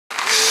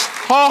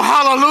Oh,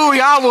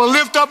 hallelujah. I will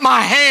lift up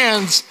my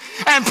hands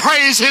and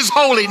praise his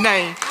holy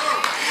name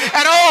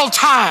at all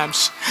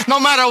times, no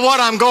matter what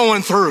I'm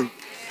going through.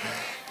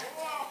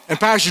 And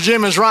Pastor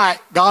Jim is right.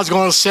 God's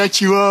going to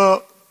set you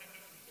up.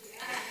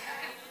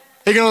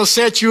 He's going to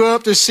set you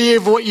up to see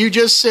if what you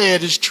just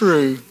said is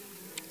true.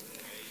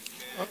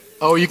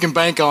 Oh, you can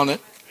bank on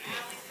it.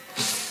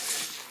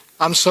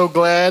 I'm so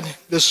glad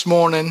this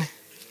morning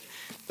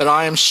that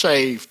I am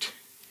saved.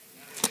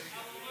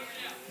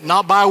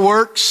 Not by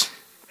works,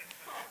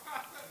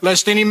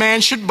 lest any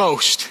man should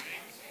boast,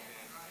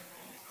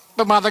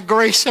 but by the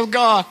grace of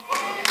God.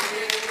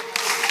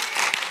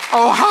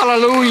 Oh,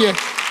 hallelujah.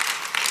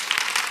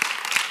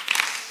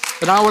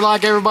 And I would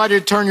like everybody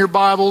to turn your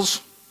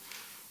Bibles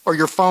or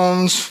your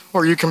phones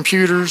or your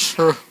computers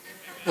or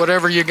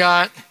whatever you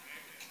got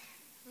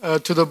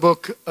to the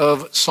book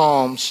of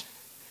Psalms,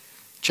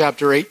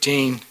 chapter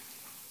 18,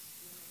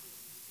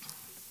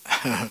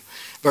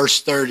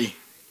 verse 30.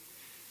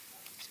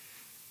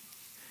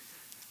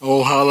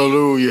 Oh,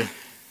 hallelujah.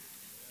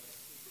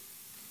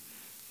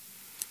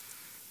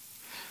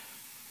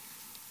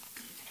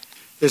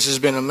 This has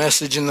been a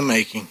message in the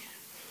making.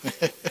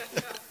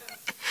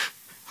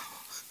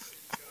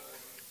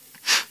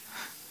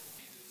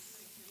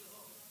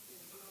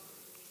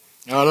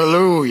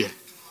 Hallelujah.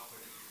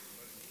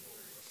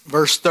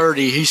 Verse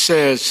 30, he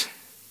says,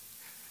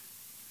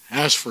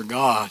 as for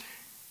God,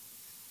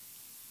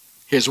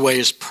 his way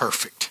is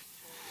perfect.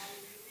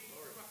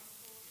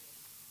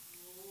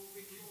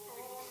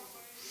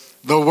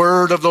 The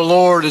word of the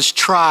Lord is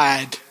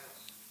tried.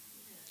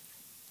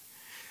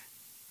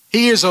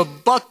 He is a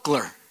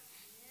buckler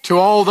to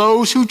all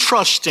those who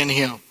trust in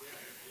him.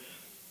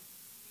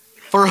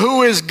 For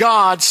who is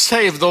God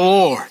save the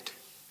Lord?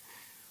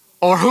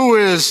 Or who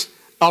is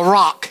a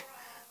rock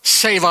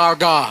save our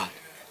God?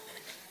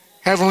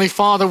 Heavenly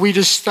Father, we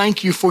just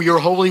thank you for your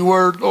holy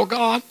word, Lord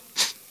God.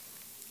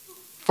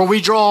 For we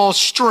draw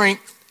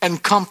strength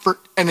and comfort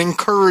and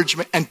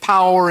encouragement and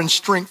power and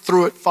strength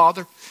through it,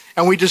 Father.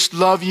 And we just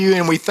love you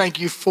and we thank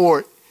you for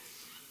it.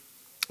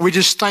 We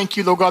just thank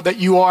you, Lord God, that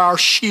you are our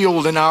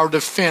shield and our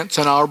defense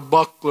and our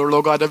buckler,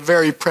 Lord God, a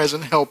very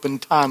present help in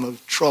time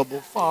of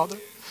trouble, Father.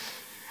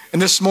 And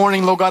this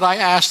morning, Lord God, I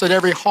ask that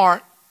every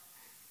heart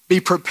be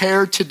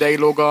prepared today,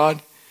 Lord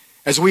God,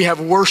 as we have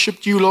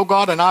worshiped you, Lord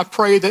God. And I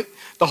pray that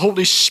the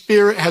Holy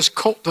Spirit has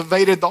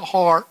cultivated the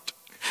heart,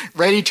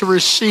 ready to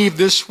receive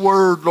this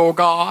word, Lord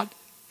God,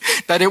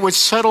 that it would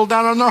settle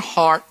down in their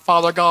heart,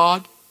 Father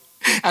God,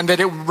 and that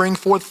it would bring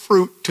forth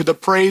fruit to the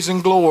praise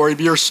and glory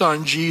of your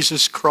Son,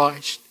 Jesus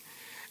Christ.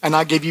 And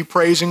I give you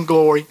praise and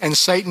glory. And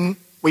Satan,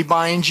 we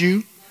bind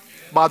you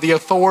by the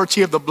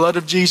authority of the blood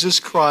of Jesus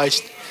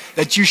Christ,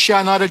 that you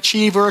shall not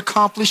achieve or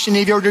accomplish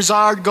any of your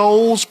desired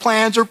goals,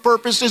 plans, or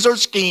purposes, or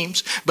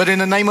schemes. But in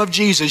the name of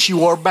Jesus,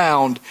 you are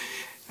bound.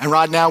 And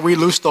right now we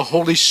loose the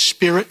Holy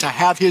Spirit to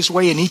have his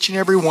way in each and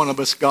every one of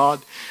us,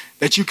 God.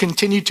 That you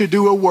continue to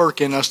do a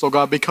work in us, Lord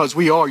God, because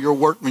we are your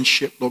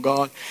workmanship, Lord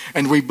God.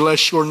 And we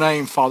bless your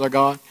name, Father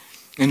God,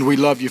 and we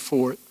love you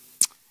for it.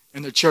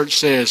 And the church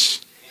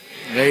says,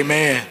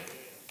 amen.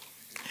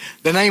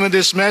 The name of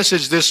this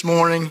message this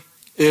morning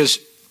is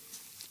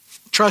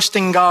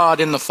Trusting God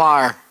in the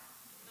Fire.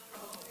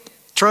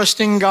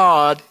 Trusting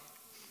God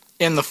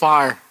in the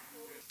fire.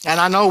 And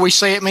I know we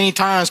say it many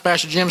times.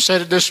 Pastor Jim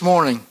said it this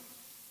morning.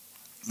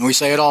 And we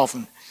say it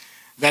often.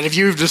 That if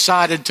you've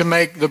decided to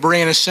make the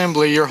Berean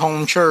Assembly your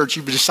home church,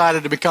 you've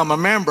decided to become a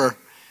member,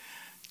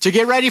 to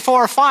get ready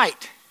for a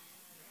fight.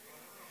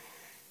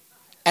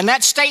 And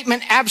that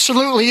statement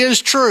absolutely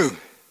is true.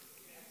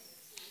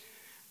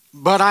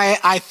 But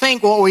I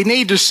think what we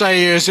need to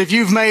say is, if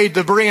you've made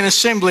the Berean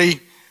Assembly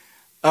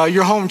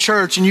your home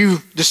church and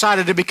you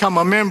decided to become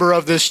a member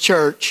of this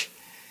church,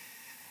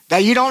 that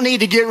you don't need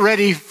to get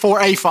ready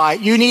for a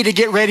fight. You need to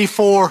get ready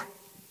for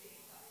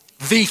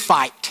the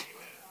fight.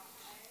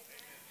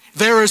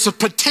 There is a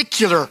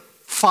particular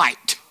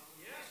fight.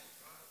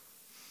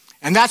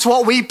 And that's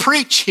what we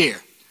preach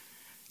here.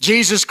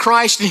 Jesus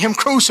Christ and him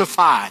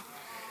crucified.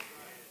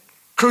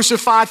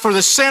 Crucified for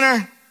the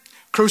sinner,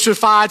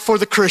 crucified for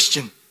the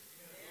Christian.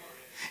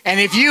 And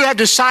if you have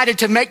decided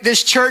to make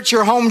this church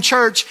your home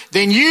church,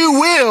 then you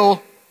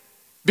will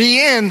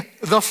be in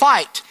the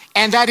fight.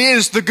 And that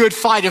is the good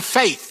fight of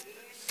faith.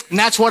 And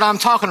that's what I'm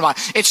talking about.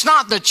 It's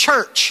not the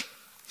church.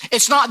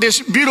 It's not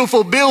this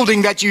beautiful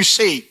building that you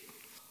see.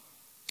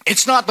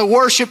 It's not the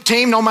worship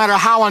team, no matter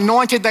how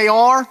anointed they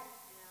are,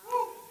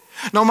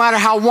 no matter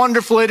how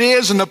wonderful it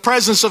is in the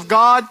presence of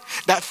God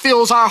that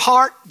fills our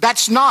heart.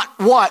 That's not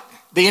what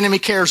the enemy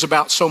cares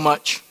about so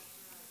much.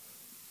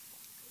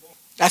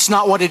 That's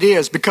not what it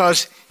is,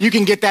 because you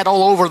can get that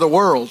all over the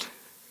world.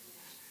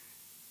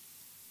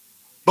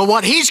 But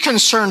what he's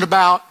concerned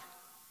about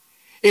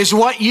is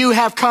what you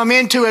have come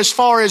into as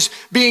far as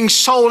being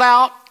sold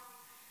out,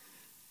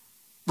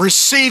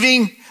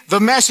 receiving the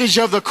message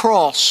of the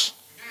cross.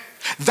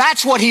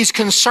 That's what he's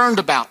concerned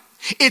about.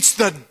 It's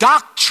the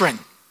doctrine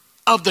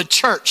of the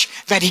church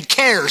that he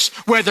cares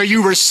whether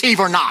you receive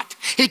or not.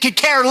 He could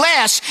care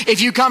less if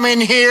you come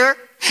in here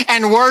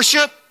and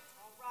worship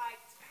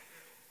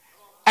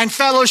and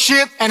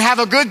fellowship and have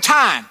a good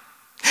time,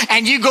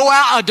 and you go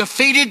out a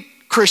defeated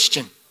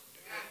Christian.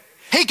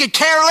 He could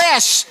care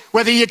less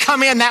whether you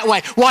come in that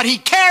way. What he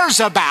cares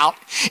about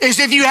is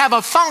if you have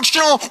a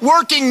functional,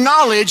 working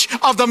knowledge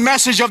of the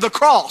message of the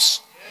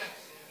cross.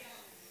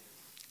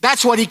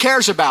 That's what he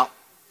cares about.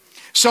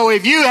 So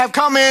if you have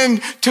come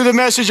in to the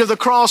message of the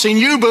cross and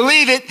you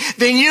believe it,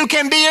 then you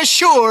can be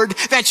assured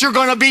that you're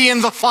going to be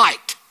in the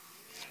fight,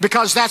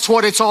 because that's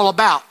what it's all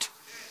about.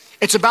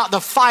 It's about the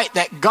fight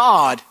that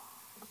God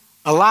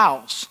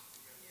allows.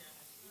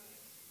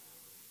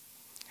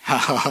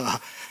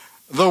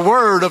 The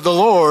word of the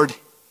Lord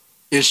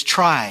is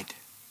tried.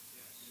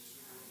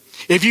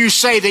 If you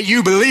say that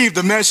you believe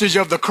the message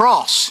of the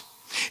cross,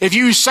 if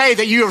you say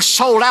that you are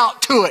sold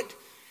out to it,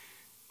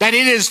 that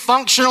it is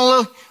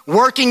functional,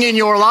 working in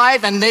your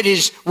life, and that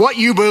is what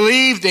you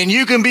believe, then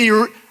you can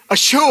be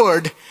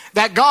assured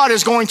that God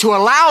is going to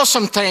allow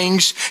some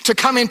things to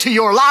come into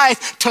your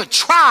life to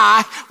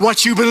try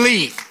what you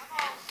believe.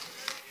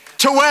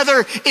 To whether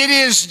it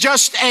is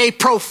just a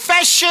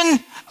profession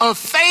of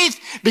faith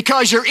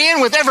because you're in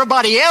with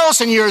everybody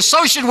else and you're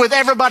associated with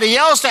everybody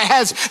else that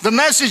has the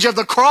message of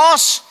the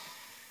cross,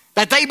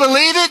 that they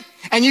believe it,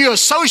 and you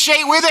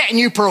associate with it and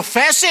you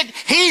profess it,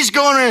 he's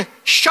going to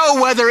show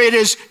whether it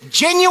is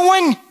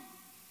genuine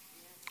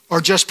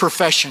or just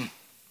profession.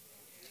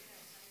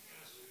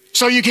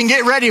 So you can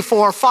get ready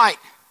for a fight.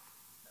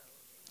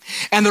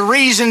 And the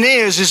reason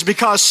is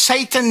because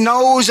Satan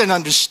knows and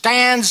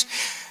understands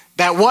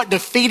that what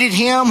defeated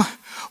him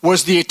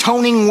was the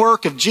atoning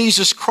work of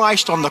Jesus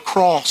Christ on the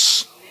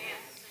cross.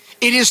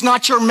 It is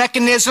not your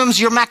mechanisms,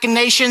 your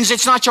machinations.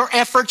 It's not your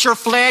efforts, your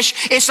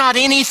flesh. It's not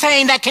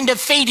anything that can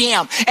defeat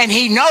him. And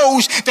he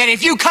knows that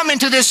if you come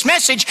into this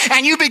message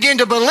and you begin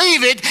to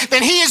believe it,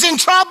 then he is in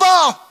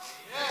trouble.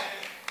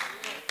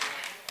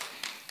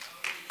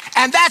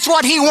 And that's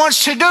what he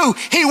wants to do.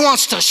 He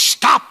wants to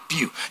stop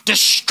you,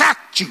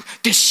 distract you,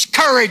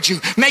 discourage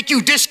you, make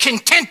you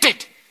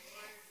discontented.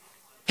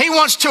 He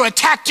wants to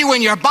attack you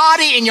in your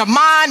body, in your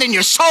mind, in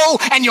your soul,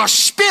 and your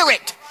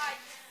spirit.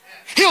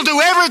 He'll do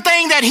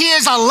everything that he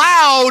is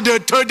allowed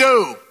to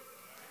do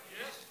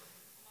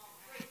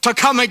to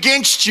come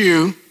against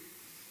you,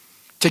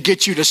 to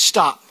get you to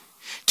stop,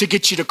 to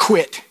get you to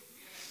quit.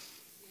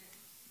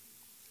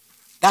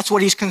 That's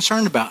what he's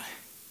concerned about.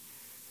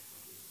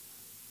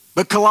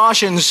 But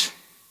Colossians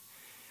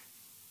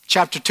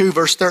chapter 2,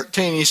 verse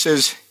 13, he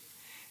says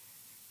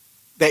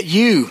that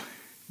you,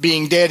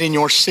 being dead in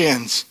your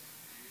sins,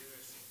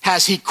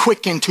 has he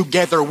quickened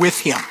together with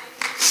him,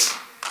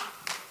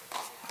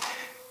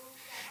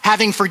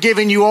 having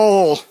forgiven you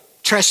all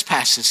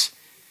trespasses,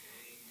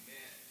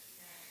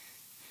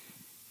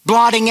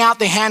 blotting out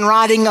the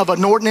handwriting of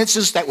an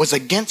ordinances that was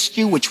against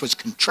you, which was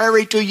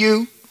contrary to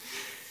you,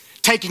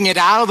 taking it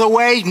out of the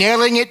way,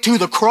 nailing it to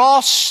the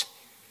cross,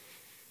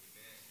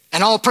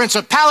 and all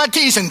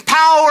principalities and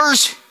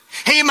powers,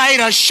 he made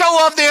a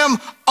show of them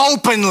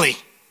openly.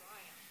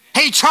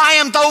 He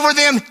triumphed over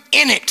them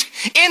in it,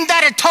 in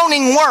that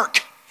atoning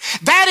work.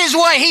 That is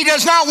what he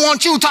does not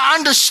want you to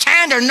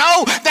understand or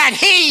know, that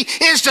he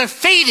is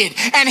defeated.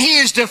 And he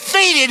is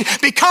defeated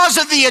because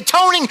of the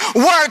atoning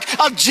work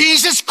of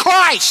Jesus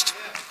Christ.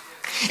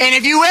 And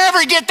if you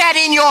ever get that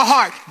in your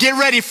heart, get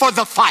ready for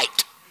the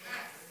fight.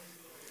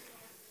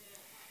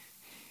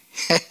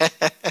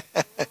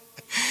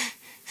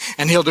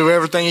 And he'll do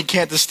everything he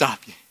can to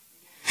stop you.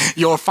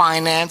 Your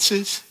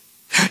finances,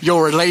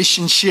 your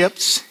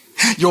relationships,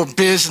 your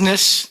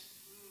business,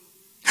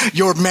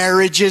 your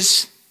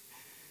marriages,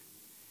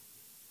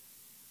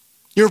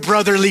 your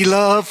brotherly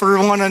love for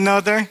one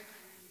another.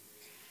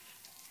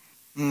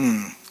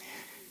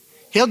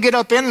 He'll get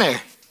up in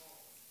there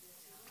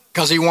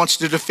because he wants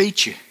to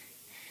defeat you.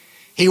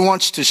 He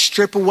wants to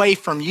strip away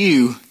from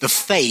you the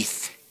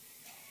faith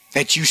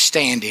that you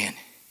stand in,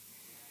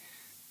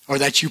 or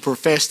that you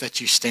profess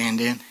that you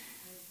stand in.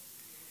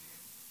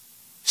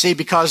 See,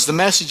 because the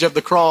message of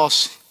the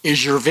cross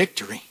is your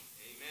victory.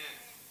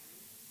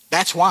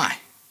 That's why.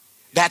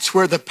 That's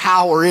where the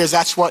power is.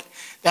 That's what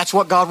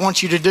God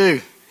wants you to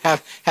do.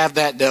 Have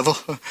that, devil.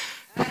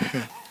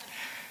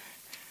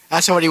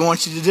 That's what he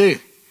wants you to do.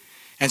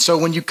 And so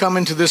when you come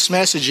into this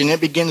message and it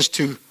begins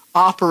to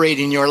operate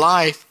in your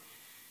life,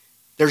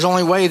 there's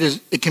only way that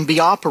it can be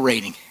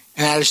operating,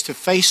 and that is to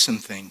face some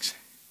things.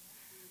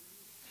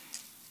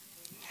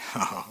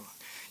 Oh,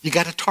 you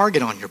got a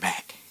target on your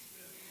back.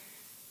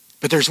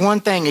 But there's one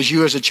thing as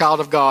you as a child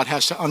of God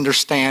has to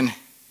understand,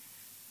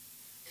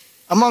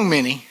 among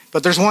many,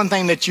 but there's one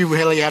thing that you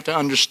really have to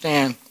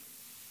understand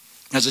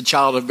as a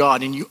child of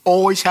God, and you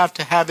always have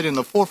to have it in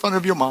the forefront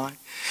of your mind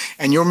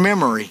and your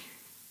memory.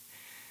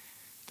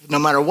 No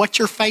matter what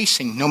you're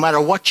facing, no matter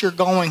what you're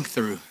going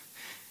through,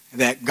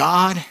 that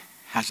God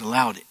has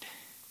allowed it.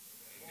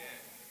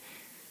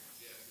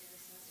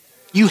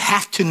 You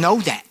have to know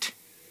that.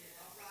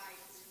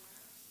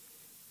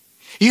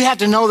 You have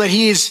to know that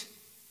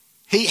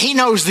He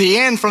knows the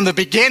end from the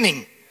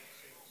beginning.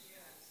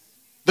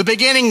 The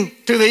beginning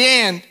to the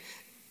end,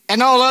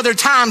 and all other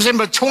times in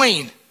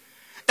between.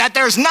 that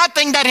there's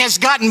nothing that has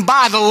gotten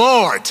by the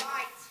Lord.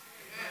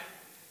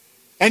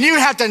 And you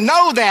have to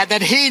know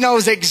that he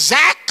knows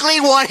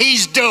exactly what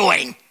he's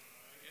doing.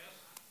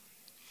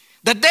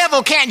 The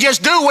devil can't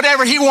just do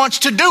whatever he wants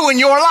to do in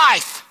your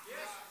life.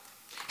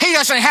 He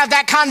doesn't have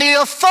that kind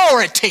of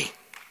authority.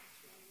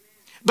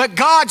 But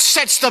God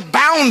sets the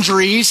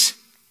boundaries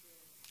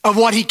of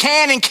what he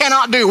can and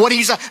cannot do, what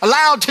he's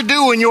allowed to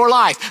do in your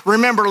life.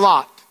 Remember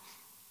Lot.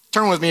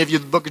 Turn with me if you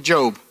to the book of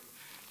Job,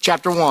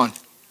 chapter 1.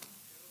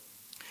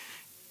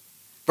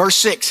 Verse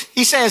 6.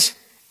 He says,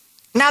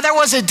 now there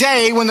was a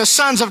day when the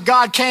sons of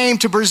God came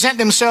to present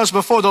themselves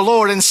before the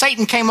Lord, and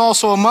Satan came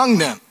also among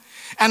them.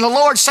 And the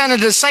Lord said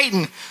unto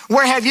Satan,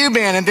 where have you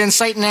been? And then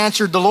Satan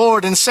answered the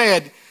Lord and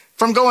said,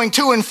 from going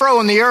to and fro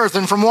in the earth,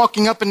 and from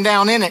walking up and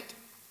down in it.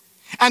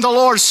 And the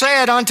Lord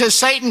said unto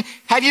Satan,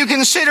 have you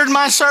considered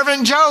my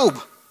servant Job,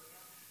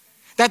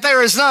 that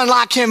there is none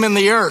like him in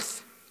the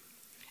earth,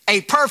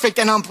 a perfect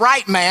and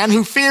upright man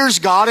who fears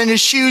God and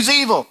eschews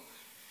evil?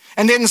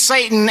 And then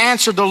Satan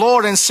answered the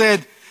Lord and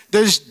said,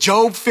 does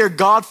Job fear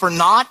God for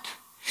naught?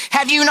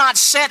 Have you not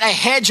set a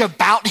hedge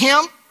about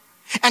him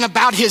and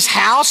about his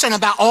house and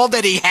about all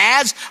that he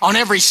has on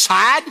every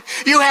side?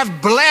 You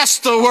have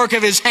blessed the work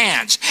of his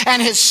hands,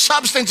 and his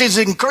substance is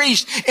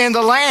increased in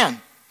the land.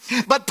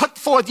 But put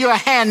forth your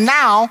hand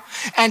now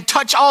and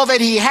touch all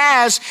that he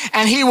has,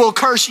 and he will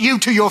curse you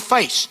to your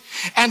face.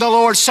 And the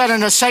Lord said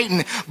unto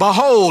Satan,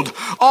 behold,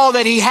 all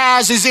that he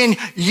has is in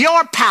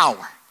your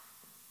power.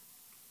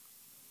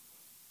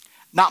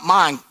 Not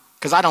mine,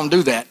 because I don't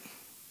do that.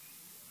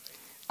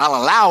 I'll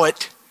allow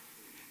it,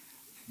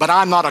 but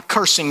I'm not a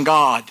cursing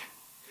God.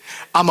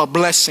 I'm a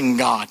blessing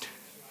God.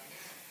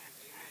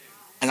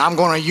 And I'm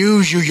going to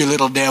use you, you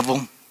little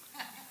devil,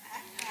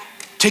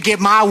 to get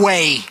my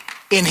way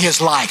in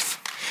his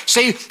life.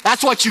 See,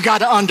 that's what you got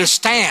to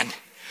understand,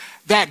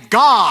 that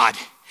God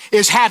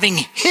is having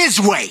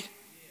his way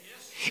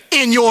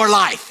in your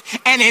life.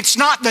 And it's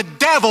not the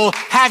devil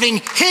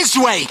having his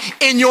way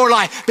in your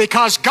life,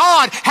 because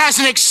God has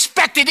an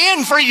expected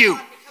end for you.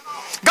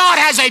 God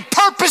has a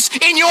purpose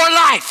in your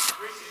life.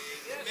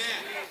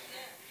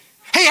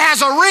 He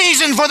has a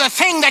reason for the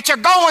thing that you're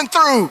going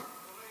through.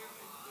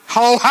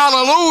 Oh,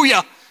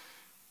 hallelujah.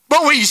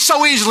 But we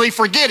so easily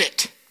forget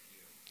it.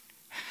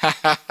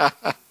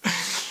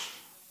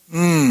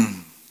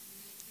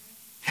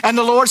 And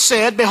the Lord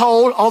said,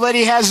 behold, all that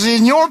he has is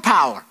in your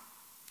power.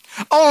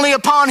 Only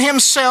upon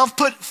himself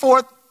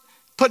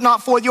put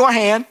not forth your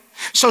hand.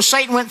 So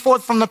Satan went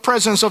forth from the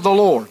presence of the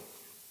Lord.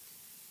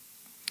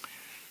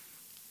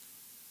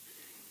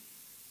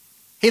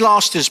 He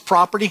lost his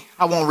property.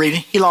 I won't read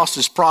it. He lost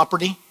his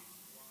property.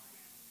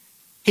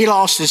 He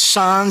lost his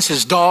sons,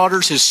 his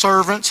daughters, his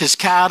servants, his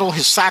cattle,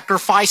 his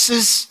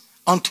sacrifices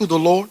unto the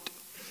Lord.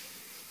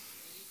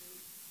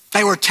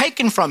 They were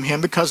taken from him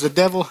because the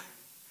devil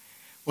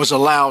was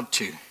allowed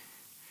to.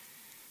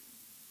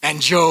 And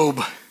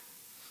Job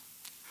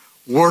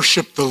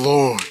worshiped the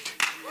Lord.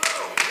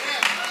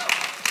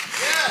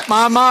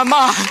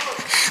 My.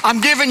 I'm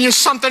giving you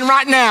something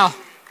right now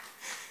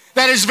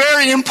that is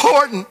very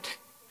important.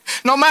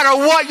 No matter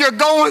what you're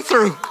going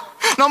through,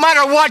 no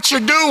matter what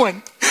you're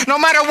doing, no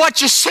matter what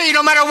you see,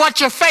 no matter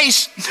what you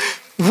face,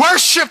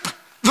 worship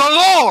the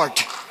Lord.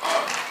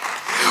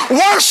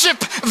 Worship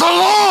the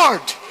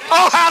Lord.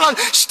 Oh, hallelujah.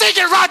 Stick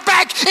it right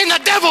back in the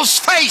devil's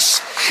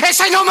face and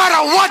say, no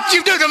matter what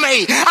you do to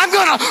me, I'm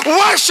going to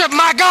worship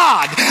my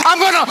God. I'm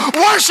going to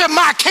worship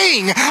my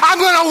King. I'm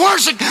going to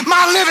worship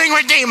my living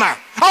Redeemer.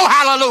 Oh,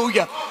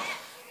 hallelujah.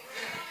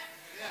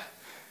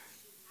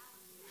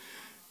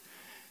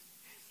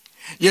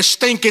 You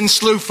stinking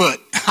slewfoot.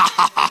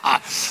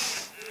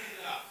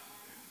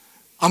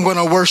 I'm going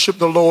to worship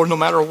the Lord no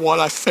matter what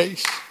I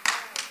face.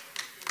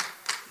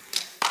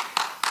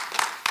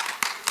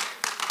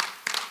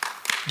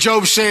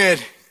 Job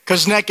said,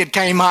 because naked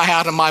came I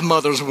out of my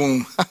mother's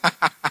womb.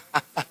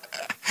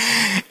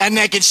 And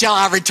naked shall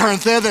I return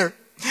thither.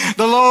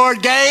 The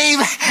Lord gave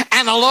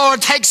and the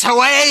Lord takes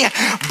away.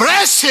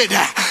 Blessed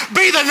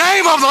be the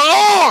name of the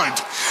Lord.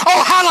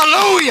 Oh,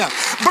 hallelujah.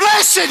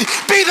 Blessed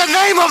be the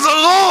name of the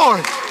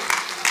Lord.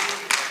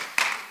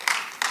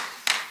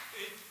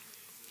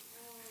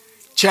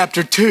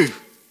 Chapter 2.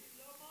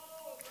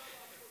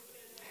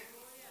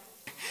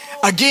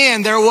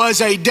 Again, there was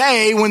a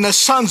day when the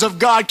sons of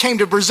God came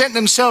to present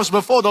themselves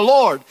before the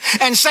Lord.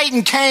 And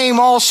Satan came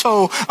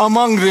also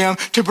among them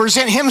to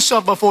present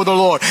himself before the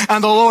Lord.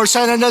 And the Lord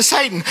said unto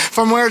Satan,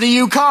 from where do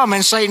you come?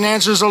 And Satan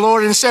answers the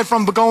Lord and said,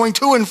 from going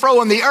to and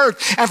fro in the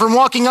earth, and from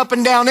walking up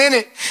and down in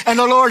it. And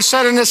the Lord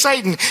said unto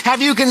Satan,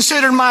 have you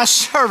considered my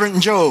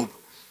servant Job?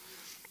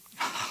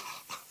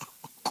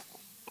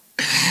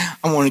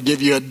 I want to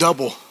give you a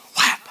double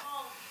whap.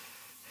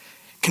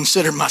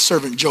 Consider my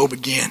servant Job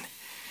again.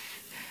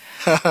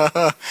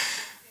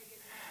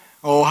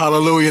 Oh,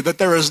 hallelujah, that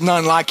there is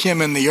none like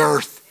him in the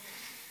earth.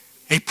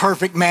 A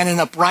perfect man and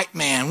upright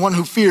man, one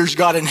who fears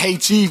God and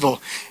hates evil,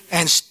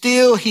 and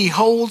still he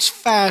holds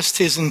fast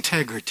his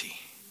integrity.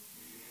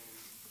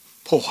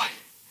 Boy,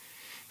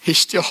 he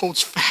still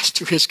holds fast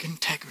to his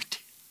integrity.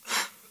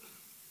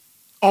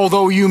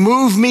 although you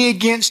move me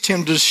against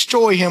him,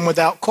 destroy him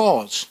without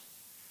cause.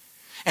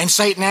 And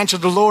Satan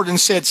answered the Lord and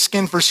said,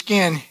 skin for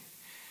skin,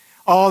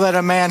 all that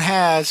a man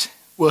has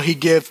will he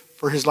give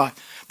for his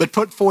life. But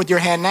put forth your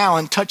hand now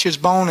and touch his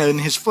bone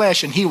and his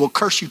flesh, and he will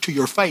curse you to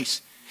your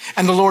face.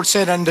 And the Lord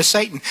said unto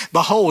Satan,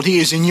 behold, he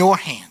is in your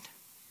hand,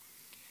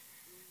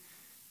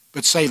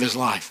 but save his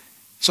life.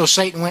 So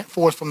Satan went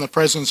forth from the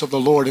presence of the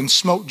Lord and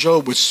smote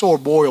Job with sore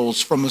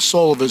boils from the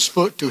sole of his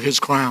foot to his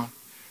crown.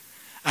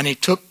 And he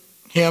took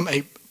him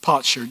a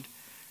potsherd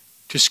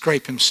to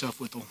scrape himself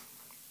withal.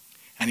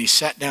 And he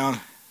sat down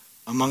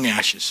among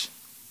ashes.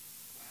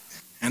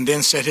 And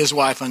then said his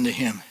wife unto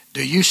him,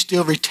 do you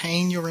still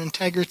retain your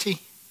integrity?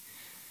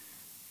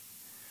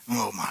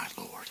 Oh my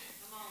Lord.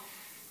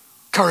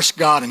 Curse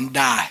God and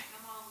die.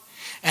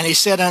 And he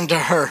said unto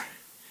her,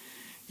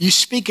 you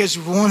speak as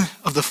one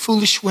of the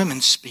foolish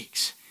women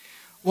speaks.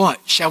 What?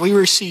 Shall we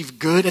receive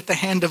good at the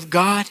hand of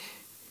God?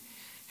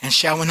 And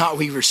shall we not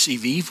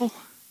receive evil?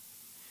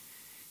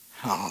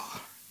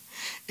 Oh.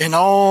 In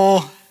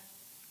all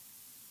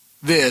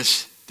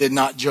this did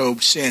not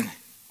Job sin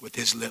with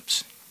his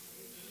lips.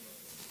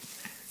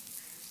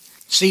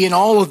 See, in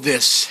all of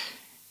this,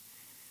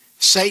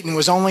 Satan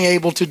was only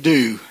able to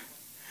do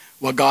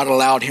what God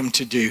allowed him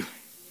to do.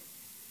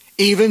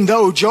 Even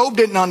though Job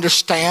didn't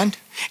understand,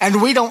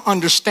 and we don't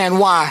understand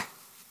why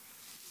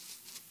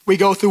we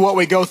go through what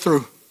we go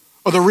through,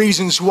 or the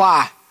reasons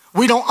why.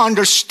 We don't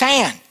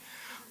understand.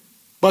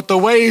 But the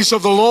ways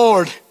of the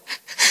Lord,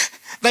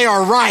 they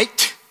are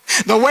right.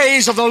 The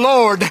ways of the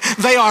Lord,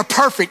 they are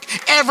perfect.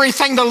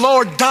 Everything the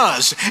Lord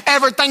does,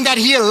 everything that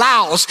he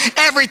allows,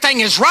 everything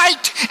is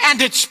right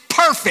and it's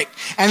perfect.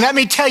 And let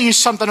me tell you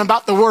something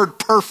about the word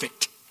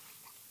perfect.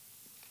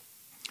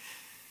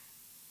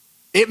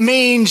 It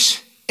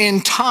means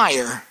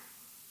entire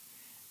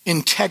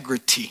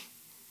integrity.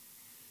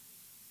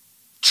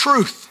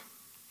 Truth.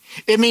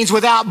 It means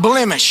without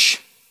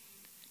blemish,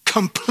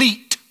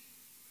 complete,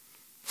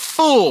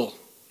 full,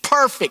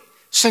 perfect,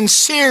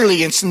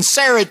 sincerely and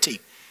sincerity,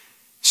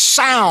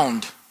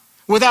 sound,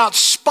 without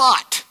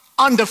spot,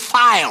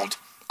 undefiled,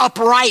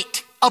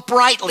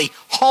 uprightly,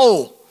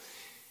 whole.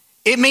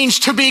 It means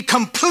to be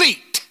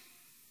complete,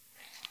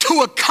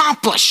 to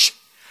accomplish,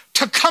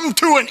 to come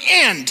to an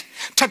end,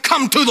 to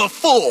come to the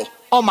full.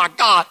 Oh my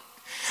God.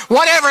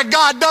 Whatever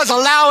God does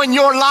allow in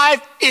your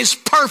life is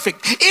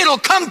perfect. It'll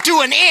come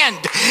to an end.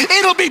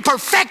 It'll be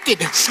perfected.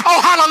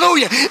 Oh,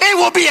 hallelujah. It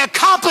will be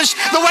accomplished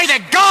the way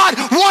that God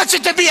wants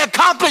it to be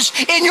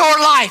accomplished in your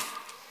life.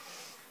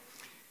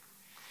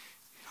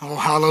 Oh,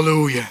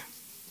 hallelujah.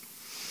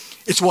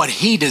 It's what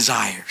he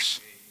desires.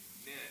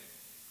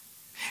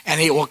 And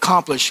it will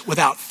accomplish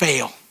without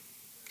fail.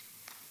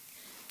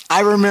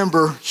 I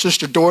remember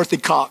Sister Dorothy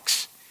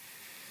Cox.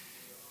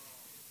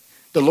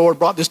 The Lord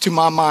brought this to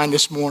my mind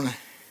this morning.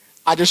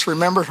 I just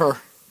remembered her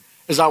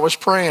as I was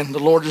praying. The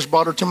Lord just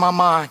brought her to my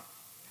mind.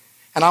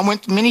 And I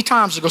went many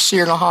times to go see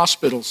her in the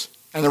hospitals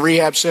and the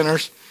rehab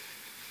centers.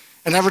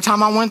 And every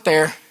time I went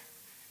there,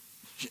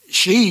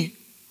 she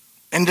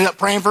ended up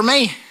praying for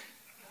me.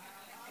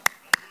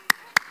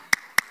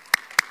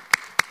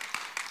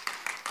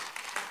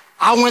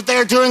 I went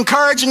there to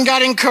encourage and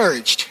got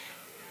encouraged.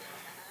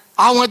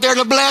 I went there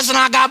to bless and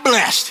I got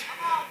blessed.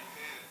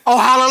 Oh,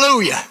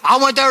 hallelujah. I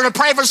went there to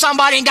pray for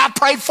somebody and got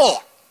prayed for.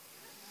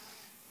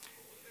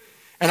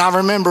 And I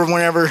remember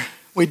whenever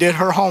we did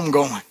her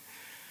homegoing,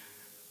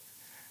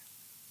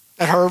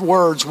 that her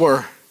words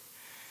were,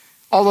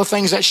 all the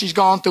things that she's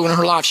gone through in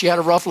her life, she had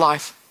a rough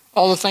life,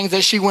 all the things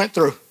that she went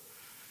through.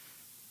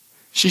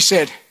 She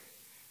said,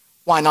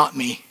 why not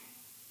me?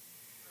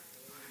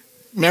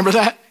 Remember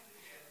that?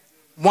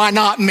 Why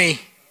not me?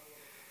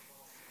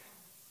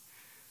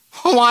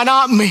 Why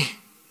not me?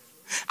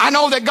 I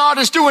know that God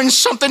is doing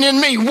something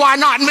in me. Why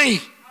not me?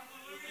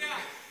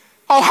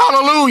 Oh,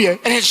 hallelujah.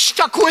 And it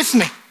stuck with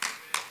me.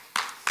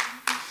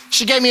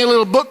 She gave me a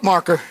little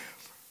bookmarker.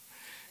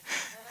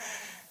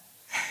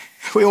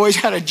 We always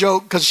had a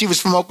joke because she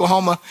was from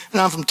Oklahoma and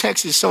I'm from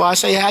Texas. So I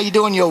say, how you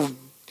doing, yo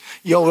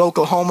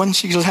Oklahoman?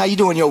 She goes, how you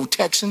doing, yo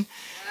Texan?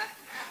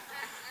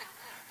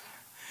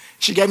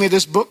 She gave me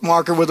this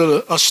bookmarker with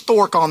a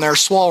stork on there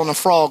swallowing a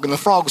frog. And the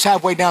frog was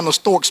halfway down the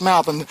stork's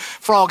mouth. And the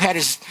frog had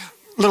his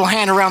little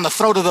hand around the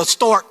throat of the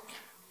stork.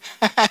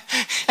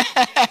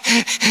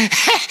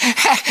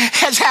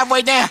 It's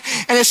halfway down.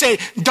 And it said,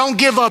 don't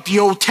give up,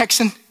 you old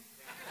Texan.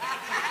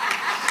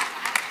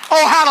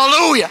 Oh,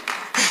 hallelujah.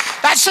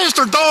 That's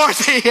Sister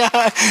Dorothy.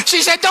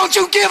 She said, don't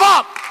you give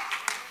up.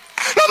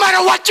 No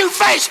matter what you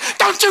face,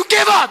 don't you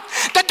give up.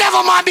 The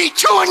devil might be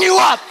chewing you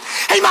up.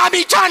 He might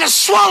be trying to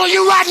swallow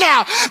you right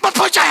now. But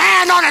put your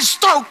hand on his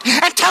throat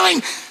and tell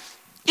him,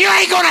 you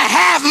ain't going to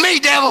have me,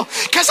 devil,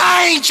 because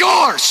I ain't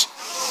yours.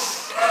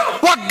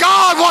 What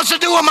God wants to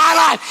do in my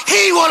life,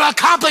 he will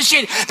accomplish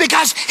it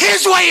because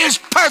his way is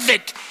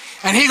perfect.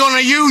 And he's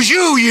going to use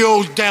you, you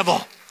old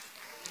devil,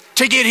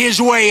 to get his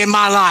way in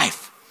my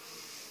life.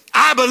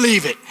 I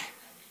believe it.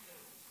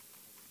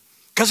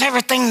 Because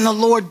everything the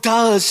Lord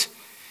does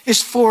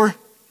is for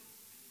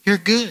your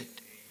good.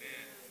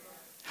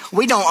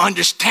 We don't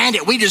understand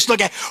it. We just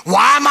look at,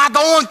 why am I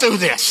going through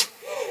this?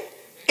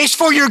 It's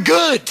for your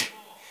good.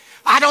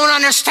 I don't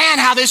understand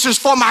how this is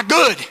for my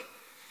good.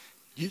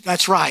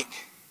 That's right.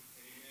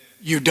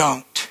 You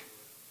don't.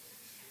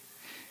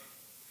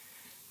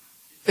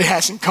 It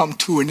hasn't come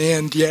to an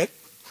end yet.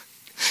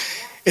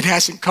 It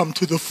hasn't come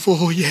to the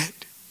full yet.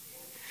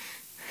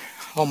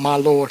 Oh, my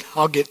Lord,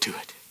 I'll get to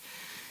it.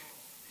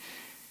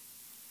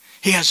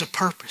 He has a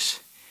purpose.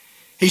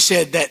 He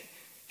said that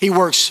he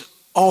works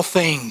all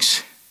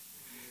things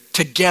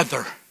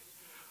together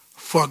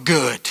for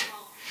good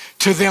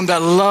to them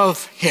that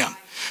love him,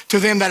 to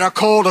them that are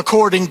called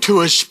according to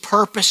his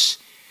purpose.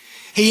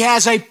 He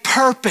has a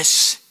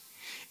purpose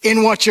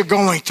in what you're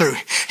going through.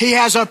 He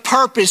has a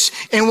purpose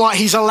in what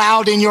he's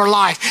allowed in your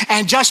life.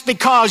 And just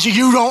because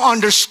you don't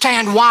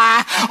understand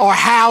why or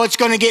how it's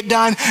going to get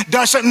done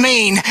doesn't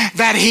mean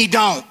that he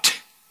don't.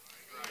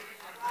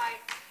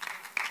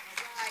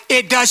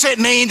 It doesn't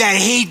mean that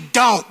he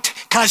don't,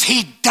 because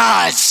he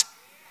does.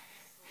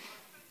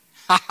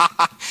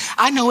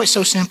 I know it's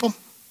so simple,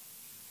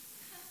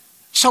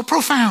 so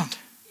profound,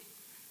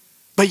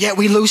 but yet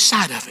we lose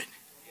sight of it.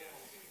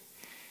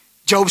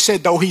 Job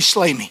said, though he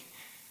slay me,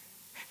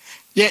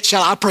 yet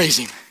shall I praise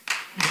him.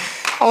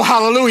 Oh,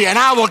 hallelujah. And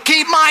I will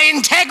keep my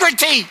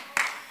integrity.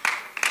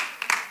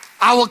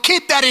 I will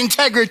keep that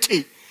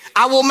integrity.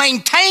 I will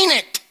maintain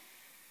it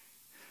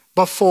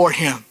before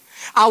him.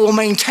 I will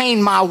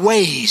maintain my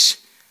ways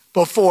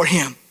before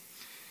him.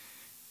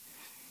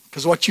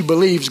 Because what you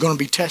believe is going to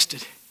be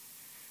tested.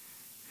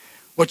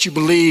 What you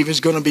believe is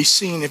going to be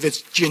seen if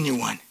it's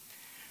genuine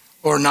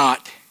or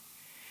not.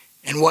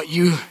 And what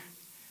you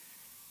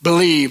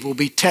believe will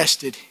be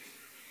tested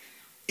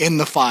in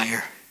the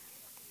fire.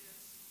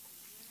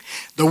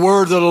 The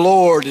word of the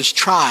Lord is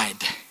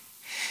tried,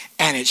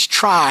 and it's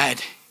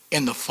tried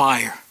in the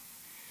fire.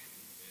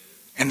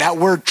 And that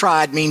word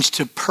tried means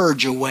to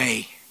purge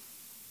away.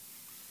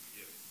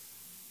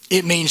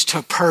 It means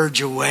to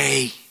purge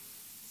away,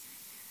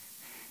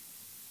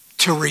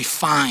 to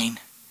refine.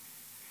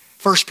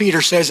 1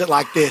 Peter says it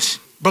like this: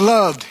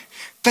 Beloved,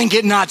 think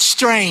it not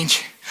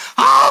strange.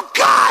 Oh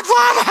God,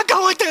 why am I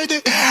going through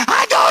this?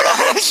 I don't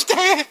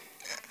understand.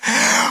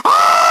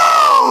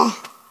 Oh!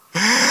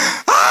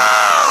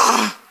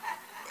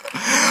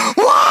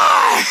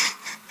 Why?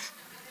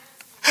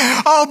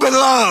 Oh,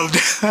 beloved,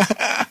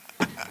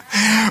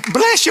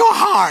 bless your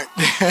heart.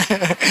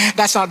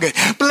 That's not good.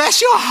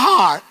 Bless your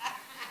heart.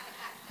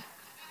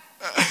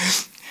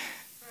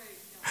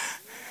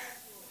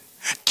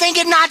 Think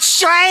it not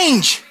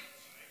strange.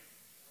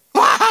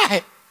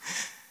 Why?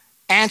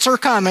 Answer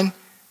coming.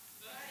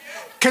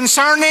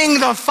 Concerning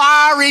the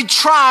fiery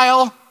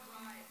trial,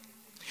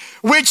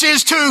 which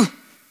is to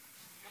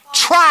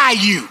try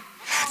you.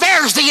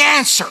 There's the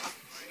answer.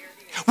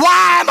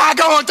 Why am I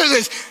going through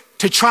this?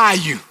 To try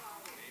you.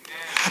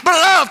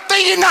 Beloved,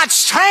 think it not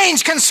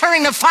strange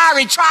concerning the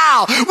fiery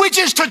trial, which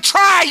is to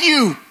try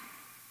you.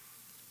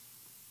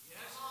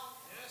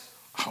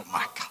 Oh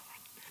my God.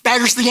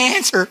 There's the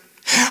answer.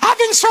 I've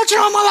been searching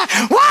all my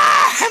life.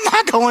 Why am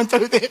I going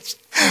through this?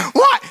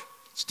 What?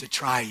 It's to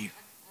try you.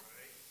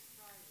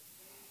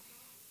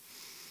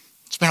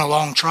 It's been a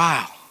long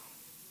trial.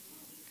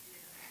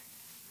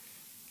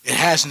 It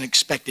has an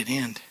expected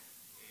end.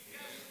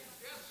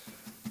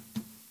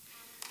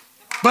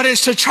 But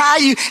it's to try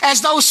you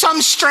as though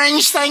some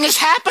strange thing has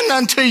happened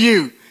unto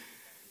you.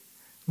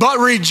 But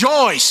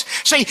rejoice.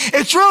 See,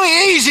 it's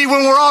really easy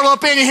when we're all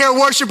up in here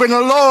worshiping the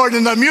Lord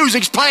and the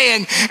music's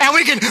playing and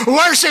we can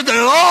worship the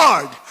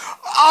Lord.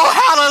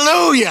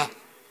 Oh, hallelujah.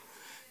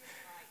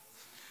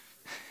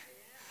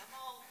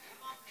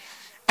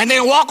 And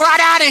then walk right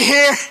out of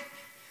here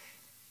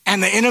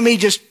and the enemy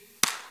just,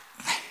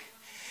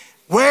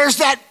 where's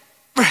that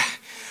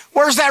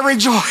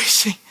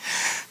rejoicing?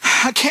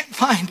 I can't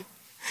find it.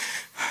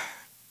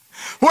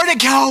 Where'd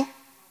it go?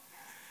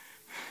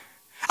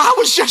 I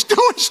was just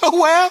doing so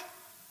well.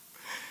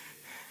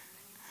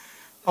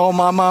 Oh,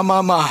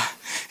 my.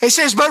 It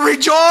says, but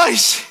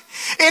rejoice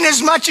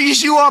inasmuch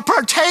as you are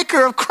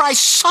partaker of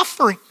Christ's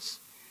sufferings,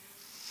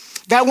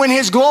 that when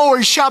his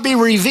glory shall be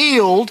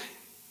revealed,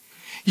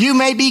 you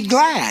may be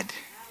glad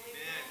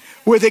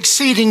with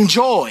exceeding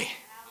joy.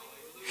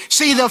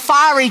 See, the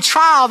fiery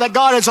trial that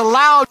God has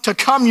allowed to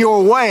come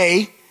your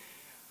way,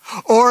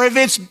 or if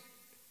it's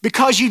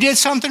because you did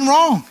something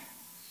wrong.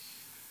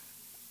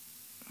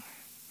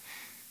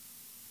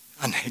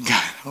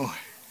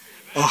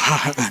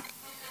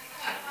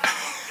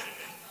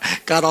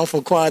 Got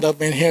awful quiet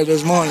up in here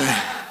this morning.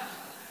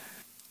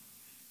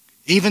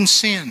 Even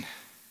sin.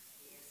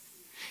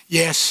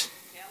 Yes,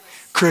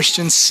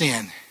 Christians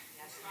sin.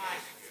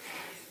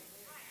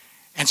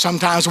 And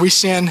sometimes we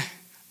sin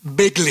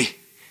bigly.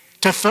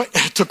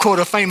 To quote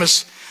a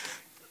famous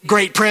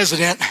great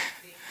president,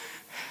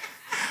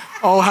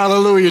 oh,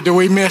 hallelujah, do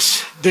you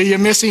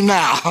miss him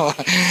now?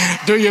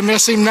 Do you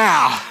miss him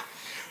now?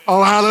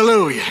 Oh,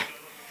 hallelujah.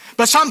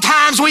 But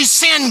sometimes we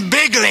sin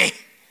bigly.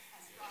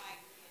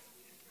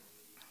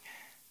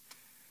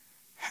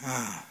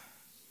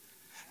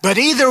 But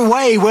either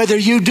way, whether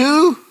you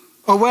do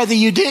or whether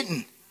you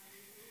didn't,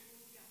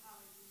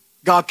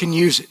 God can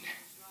use it.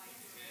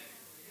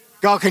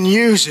 God can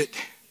use it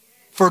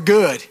for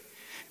good,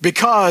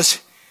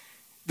 because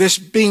this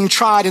being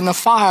tried in the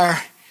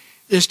fire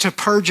is to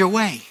purge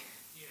away.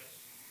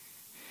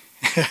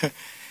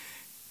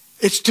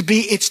 It's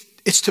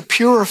to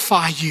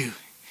purify you.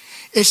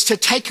 It's to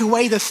take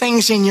away the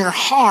things in your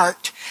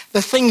heart,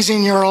 the things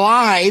in your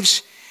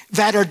lives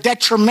that are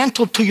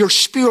detrimental to your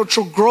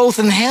spiritual growth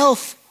and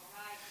health.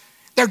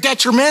 They're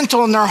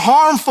detrimental and they're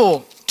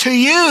harmful to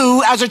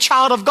you as a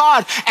child of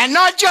God, and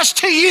not just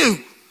to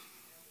you,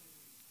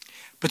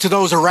 but to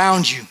those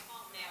around you.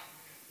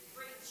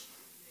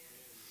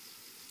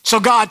 So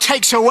God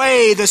takes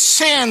away the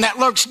sin that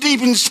lurks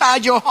deep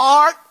inside your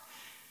heart,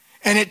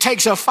 and it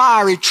takes a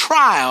fiery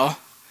trial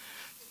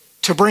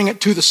to bring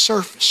it to the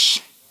surface.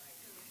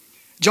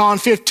 John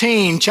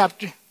 15,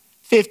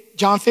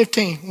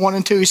 1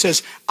 and 2, he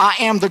says, I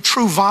am the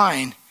true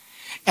vine,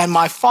 and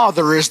my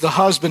Father is the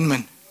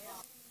husbandman.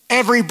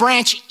 Every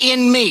branch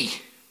in me,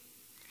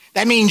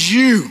 that means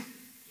you,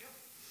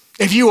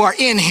 if you are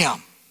in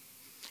him,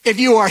 if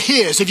you are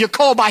his, if you're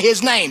called by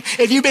his name,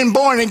 if you've been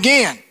born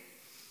again,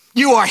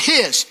 you are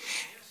his.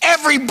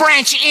 Every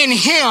branch in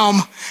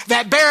him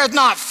that beareth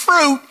not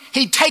fruit,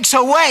 he takes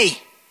away.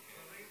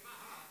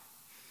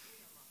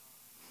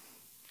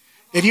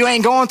 If you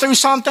ain't going through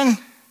something,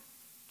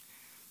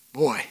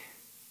 boy,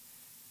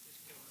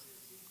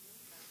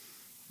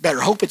 better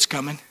hope it's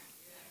coming.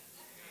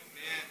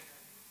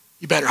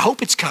 You better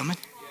hope it's coming.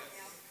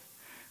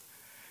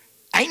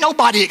 Ain't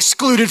nobody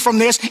excluded from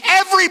this.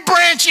 Every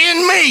branch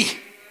in me.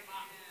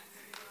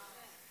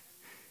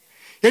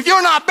 If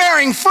you're not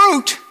bearing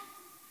fruit,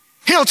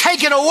 he'll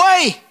take it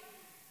away.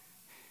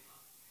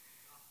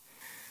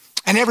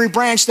 And every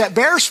branch that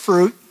bears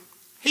fruit,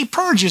 he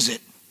purges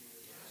it.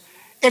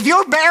 If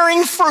you're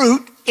bearing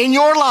fruit in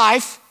your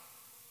life,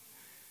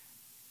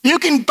 you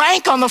can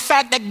bank on the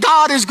fact that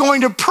God is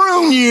going to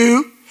prune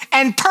you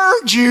and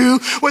purge you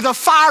with a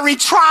fiery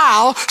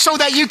trial so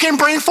that you can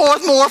bring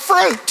forth more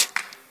fruit.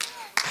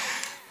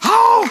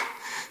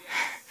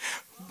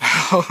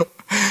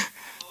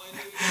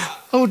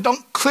 Oh,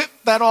 don't clip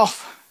that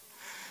off.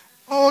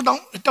 Oh,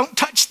 don't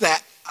touch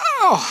that.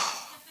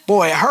 Oh,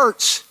 boy, it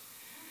hurts.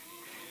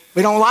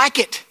 We don't like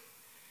it.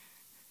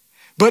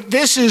 But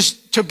this is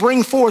to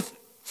bring forth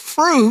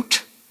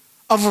fruit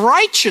of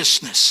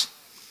righteousness.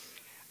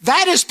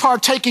 That is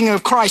partaking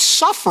of Christ's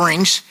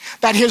sufferings,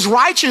 that his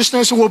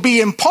righteousness will be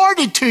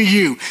imparted to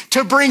you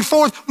to bring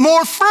forth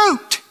more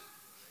fruit.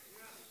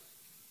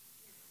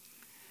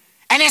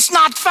 And it's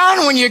not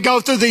fun when you go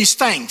through these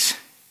things,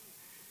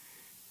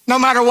 no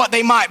matter what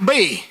they might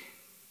be.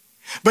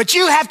 But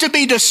you have to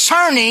be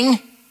discerning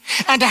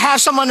and to have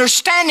some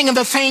understanding of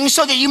the things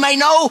so that you may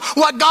know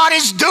what God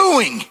is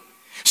doing,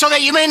 so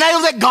that you may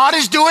know that God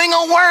is doing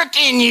a work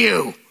in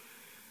you,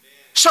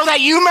 so that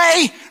you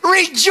may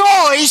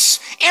rejoice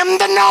in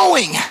the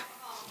knowing,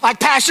 like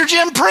Pastor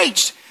Jim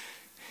preached.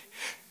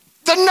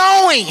 The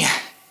knowing.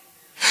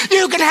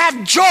 You can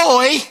have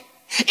joy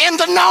in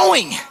the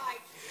knowing.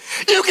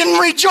 You can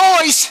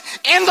rejoice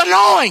in the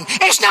knowing.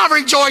 It's not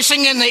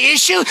rejoicing in the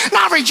issue,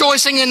 not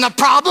rejoicing in the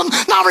problem,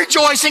 not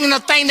rejoicing in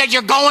the thing that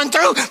you're going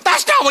through.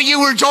 That's not what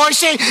you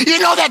rejoice in. You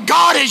know that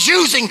God is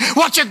using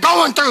what you're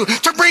going through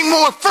to bring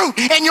more fruit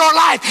in your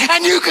life,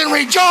 and you can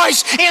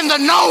rejoice in the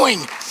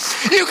knowing.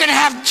 You can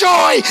have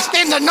joy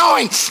in the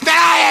knowing that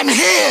I am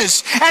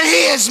his and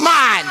he is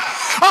mine.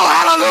 Oh,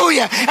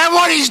 hallelujah. And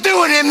what he's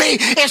doing in me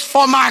is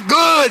for my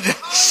good,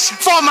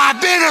 for my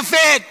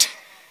benefit.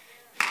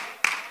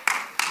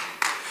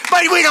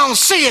 But we don't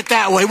see it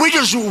that way. We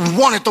just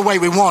want it the way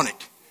we want it.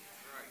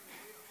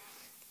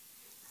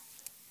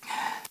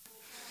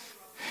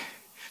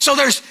 So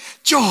there's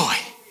joy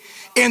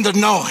in the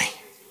knowing.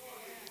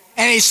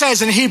 And he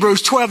says in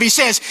Hebrews 12, he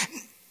says,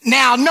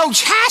 now no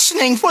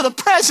chastening for the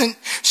present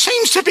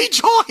seems to be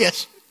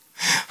joyous.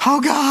 Oh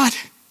God,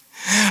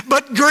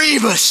 but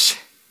grievous.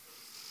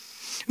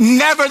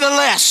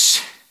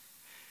 Nevertheless,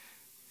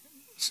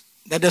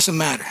 that doesn't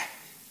matter.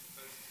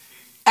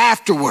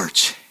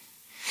 Afterwards,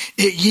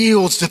 it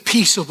yields the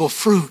peaceable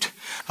fruit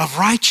of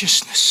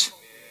righteousness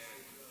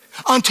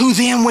unto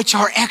them which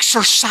are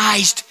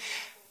exercised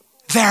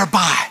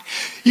thereby.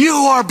 You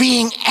are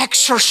being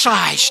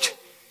exercised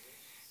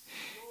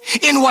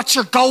in what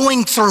you're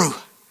going through.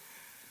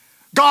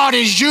 God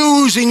is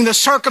using the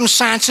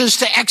circumstances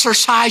to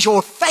exercise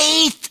your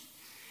faith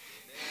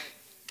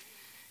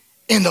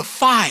in the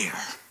fire,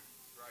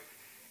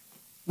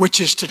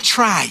 which is to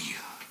try you.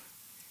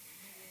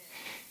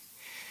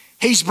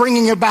 He's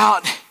bringing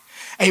about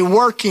a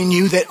work in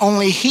you that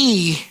only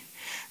he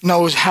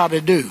knows how to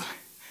do.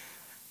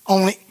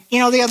 Only,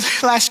 the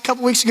last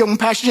couple weeks ago when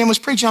Pastor Jim was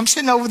preaching, I'm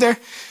sitting over there,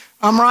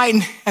 I'm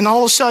writing, and all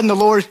of a sudden the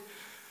Lord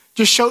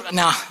just showed.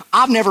 Now,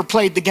 I've never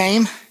played the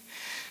game.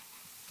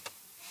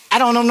 I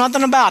don't know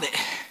nothing about it.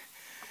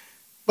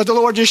 But the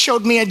Lord just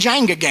showed me a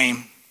Jenga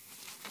game.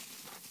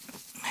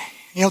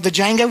 You know, the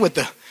Jenga with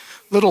the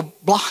little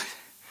block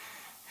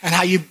and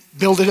how you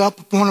build it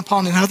up one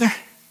upon another.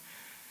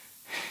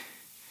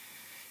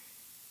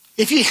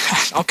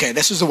 Okay,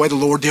 this is the way the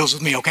Lord deals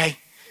with me, okay?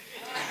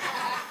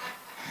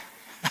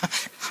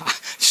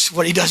 This is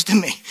what he does to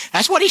me.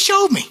 That's what he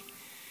showed me.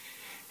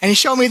 And he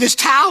showed me this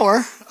tower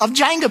of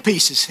Jenga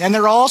pieces, and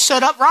they're all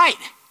set up right.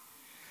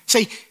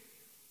 See,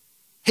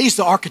 he's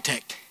the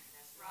architect.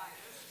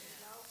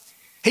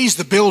 He's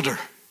the builder.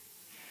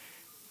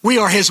 We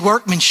are his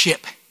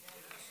workmanship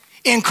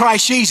in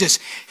Christ Jesus.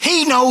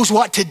 He knows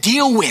what to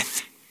deal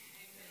with.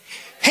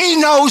 He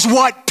knows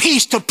what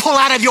piece to pull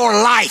out of your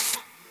life.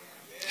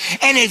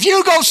 And if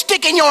you go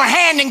sticking your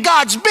hand in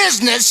God's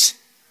business,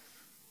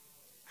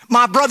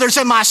 my brothers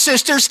and my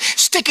sisters,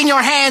 sticking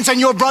your hands in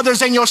your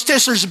brothers and your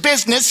sisters'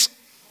 business,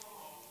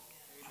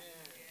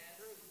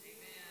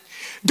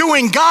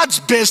 doing God's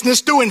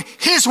business, doing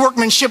his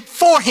workmanship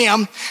for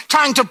him,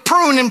 trying to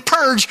prune and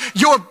purge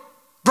your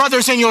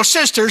brothers and your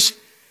sisters,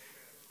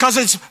 because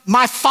it's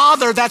my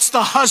Father that's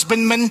the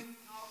husbandman.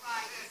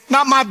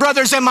 Not my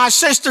brothers and my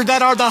sister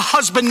that are the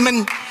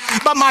husbandmen,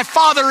 but my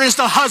Father is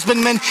the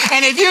husbandman.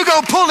 And if you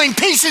go pulling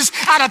pieces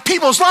out of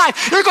people's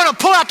life, you're going to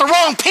pull out the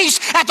wrong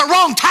piece at the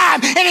wrong time,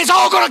 and it's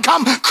all going to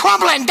come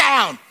crumbling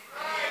down.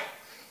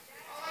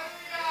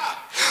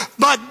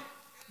 But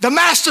the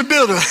master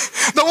builder,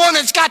 the one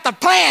that's got the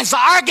plans, the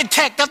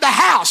architect of the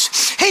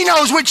house, he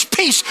knows which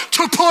piece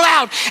to pull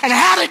out and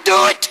how to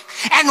do it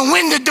and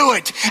when to do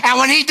it. And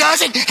when he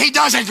does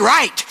it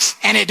right,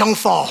 and it don't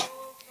fall.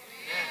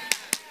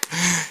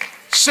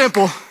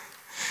 Simple,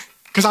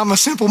 because I'm a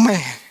simple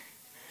man.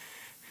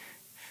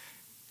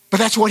 But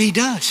that's what he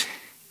does.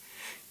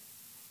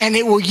 And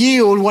it will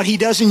yield what he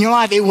does in your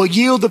life. It will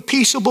yield the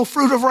peaceable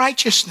fruit of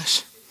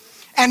righteousness.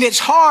 And it's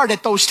hard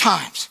at those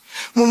times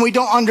when we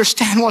don't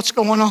understand what's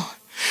going on,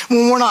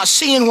 when we're not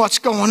seeing what's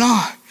going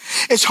on.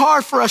 It's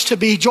hard for us to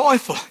be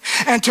joyful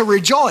and to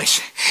rejoice.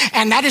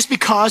 And that is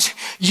because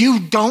you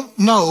don't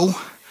know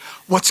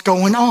what's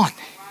going on.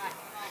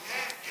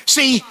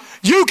 See,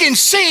 you can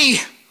see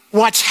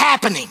what's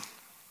happening.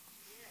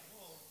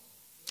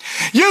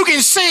 You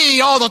can see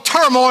all the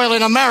turmoil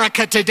in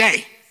America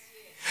today.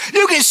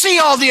 You can see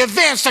all the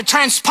events that are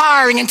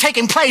transpiring and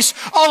taking place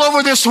all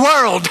over this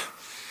world.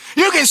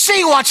 You can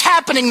see what's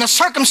happening, the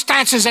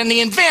circumstances and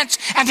the events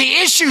and the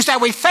issues that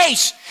we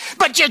face,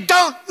 but you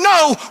don't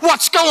know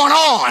what's going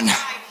on.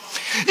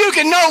 You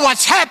can know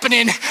what's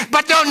happening,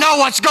 but don't know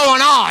what's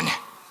going on.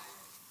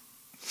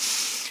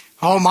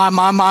 Oh,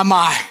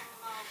 my.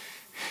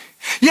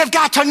 You've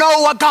got to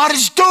know what God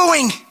is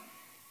doing.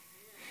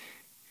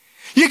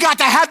 You got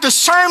to have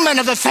discernment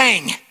of the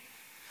thing,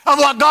 of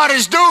what God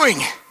is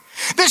doing.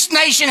 This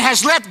nation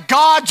has left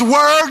God's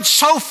word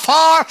so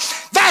far.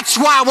 That's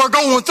why we're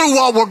going through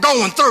what we're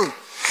going through.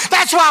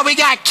 That's why we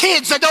got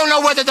kids that don't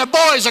know whether they're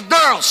boys or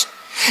girls.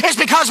 It's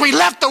because we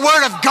left the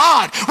word of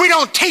God. We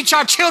don't teach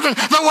our children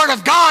the word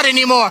of God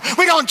anymore.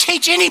 We don't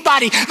teach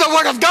anybody the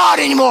word of God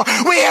anymore.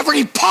 We have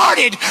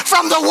departed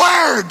from the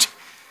word.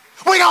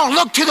 We don't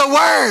look to the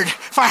word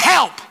for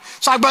help.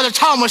 It's like Brother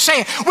Tom was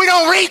saying. We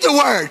don't read the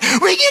word.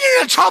 We get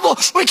into trouble.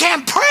 We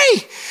can't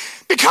pray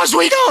because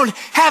we don't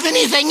have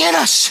anything in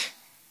us.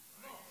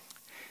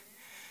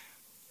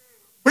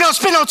 We don't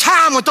spend no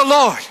time with the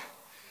Lord.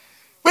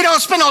 We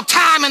don't spend no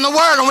time in the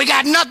word, and we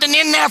got nothing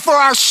in there for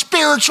our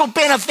spiritual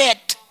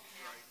benefit.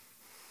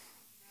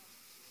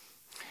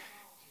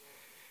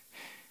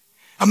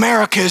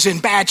 America is in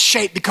bad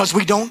shape because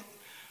we don't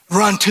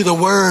run to the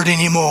word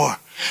anymore.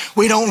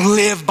 We don't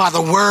live by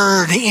the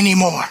word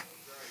anymore.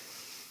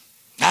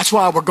 That's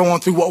why we're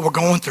going through what we're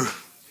going through.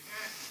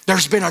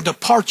 There's been a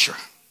departure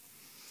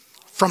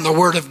from the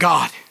word of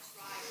God.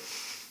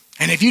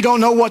 And if you don't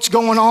know what's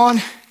going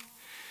on,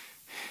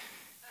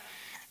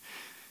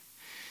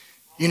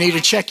 you need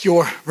to check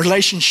your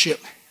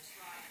relationship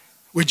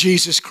with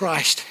Jesus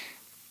Christ.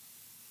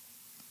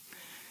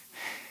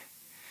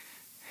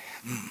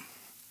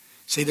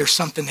 See, there's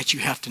something that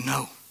you have to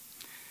know.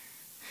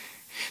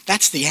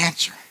 That's the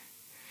answer.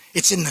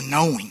 It's in the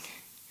knowing.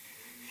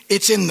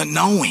 It's in the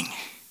knowing.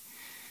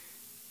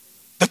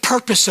 The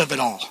purpose of it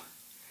all.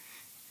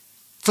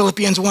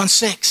 Philippians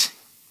 1:6.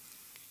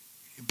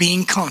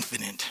 Being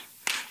confident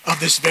of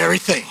this very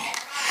thing,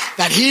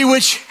 that he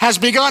which has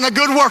begun a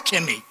good work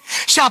in me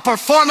shall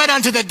perform it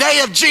unto the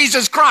day of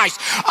Jesus Christ.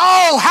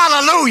 Oh,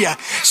 hallelujah.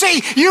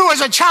 See, you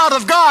as a child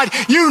of God,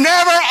 you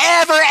never,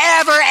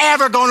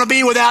 ever going to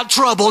be without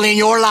trouble in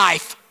your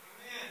life.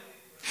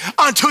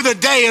 Unto the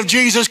day of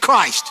Jesus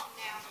Christ.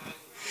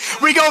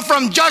 We go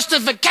from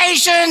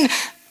justification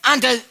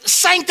unto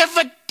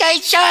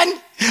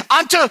sanctification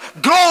unto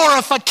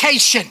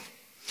glorification.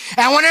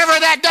 And whenever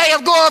that day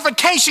of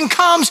glorification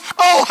comes,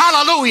 oh,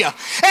 hallelujah,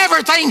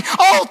 everything,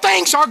 all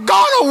things are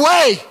gone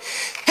away.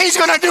 He's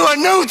going to do a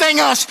new thing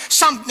in us,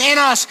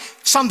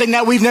 something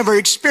that we've never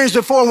experienced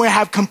before. We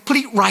have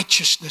complete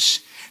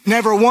righteousness.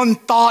 Never one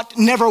thought,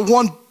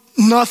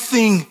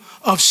 nothing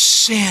of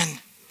sin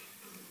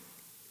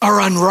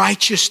or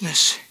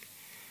unrighteousness.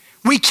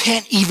 We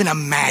can't even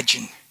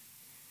imagine.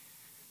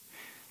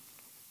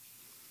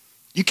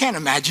 You can't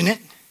imagine it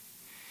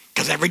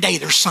because every day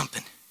there's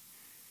something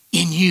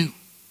in you.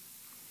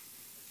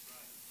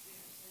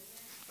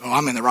 Oh,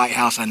 I'm in the right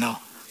house, I know.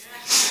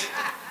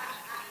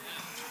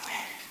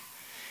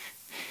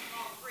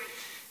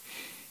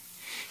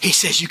 He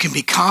says you can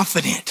be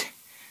confident.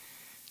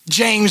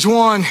 James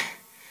 1,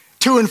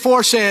 2 and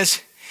 4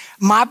 says,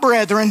 my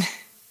brethren,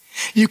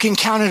 you can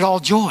count it all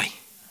joy.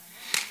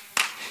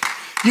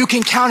 You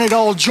can count it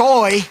all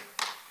joy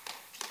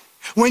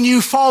when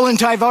you fall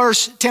into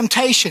diverse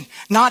temptation.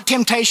 Not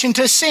temptation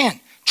to sin.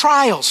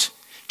 Trials,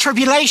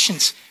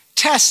 tribulations,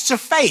 tests of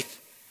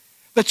faith.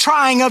 The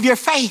trying of your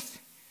faith.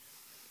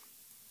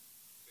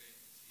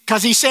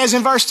 Because he says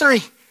in verse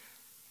 3,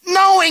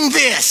 knowing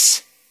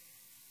this.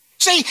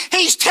 See,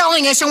 he's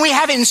telling us, and we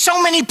have it in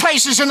so many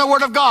places in the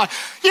Word of God.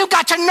 You've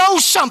got to know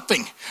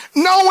something.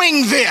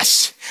 Knowing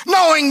this.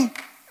 Knowing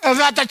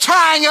that the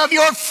trying of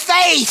your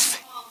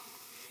faith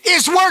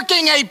is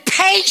working a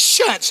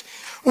patience.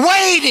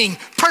 Waiting,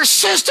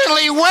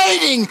 persistently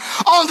waiting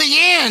on the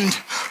end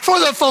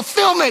for the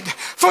fulfillment,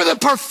 for the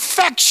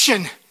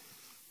perfection,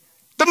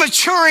 the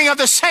maturing of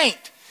the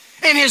saint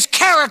in his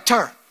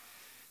character,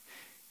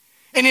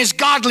 in his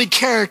godly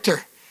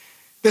character,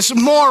 this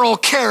moral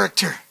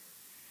character.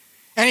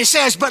 And he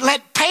says, but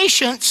let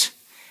patience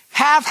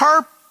have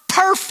her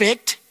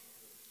perfect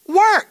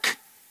work.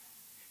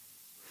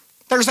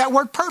 There's that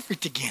word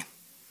perfect again.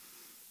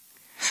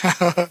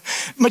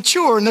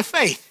 Mature in the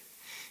faith.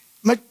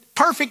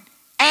 Perfect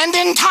and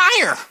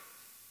entire.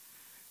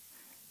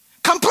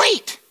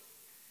 Complete.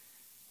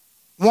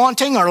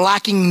 Wanting or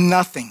lacking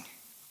nothing.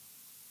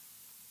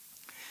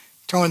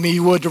 Turn with me,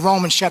 you would, to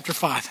Romans chapter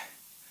 5.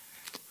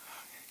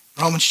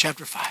 Romans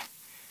chapter 5.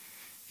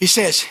 He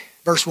says,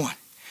 verse 1.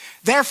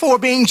 Therefore,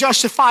 being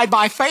justified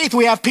by faith,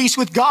 we have peace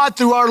with God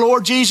through our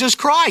Lord Jesus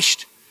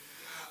Christ,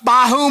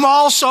 by whom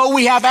also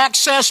we have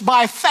access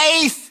by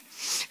faith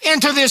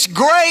into this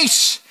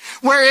grace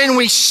wherein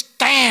we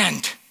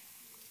stand.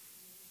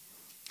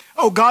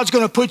 Oh, God's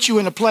going to put you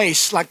in a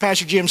place, like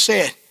Pastor Jim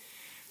said.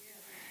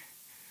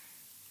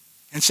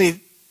 And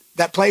see,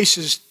 that place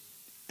is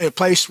a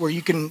place where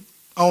you can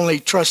only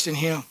trust in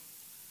Him.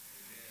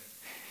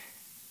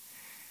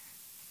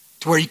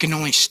 To where you can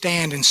only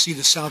stand and see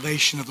the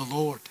salvation of the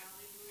Lord.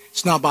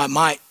 It's not by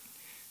might,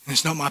 and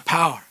it's not my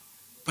power,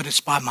 but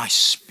it's by my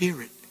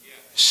Spirit,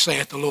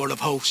 saith the Lord of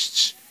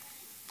hosts.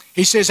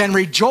 He says, and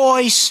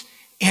rejoice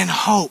in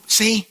hope.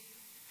 See,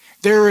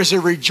 there is a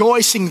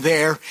rejoicing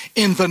there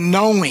in the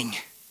knowing,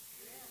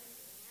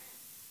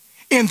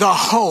 in the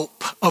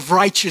hope of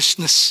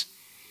righteousness,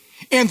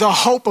 in the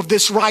hope of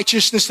this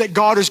righteousness that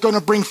God is going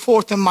to bring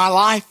forth in my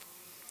life.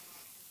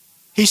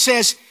 He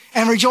says,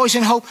 and rejoice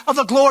in hope of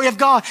the glory of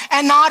God.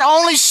 And not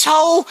only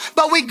so,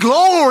 but we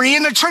glory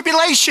in the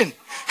tribulation.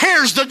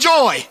 Here's the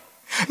joy.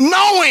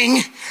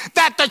 Knowing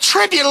that the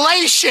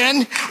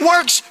tribulation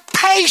works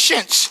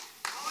patience.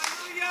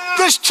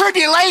 This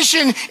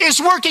tribulation is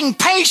working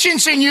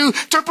patience in you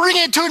to bring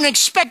it to an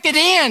expected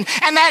end.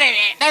 And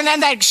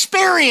that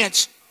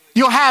experience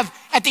you'll have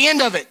at the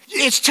end of it.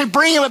 It's to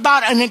bring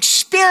about an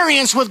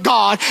experience with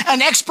God,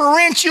 an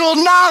experiential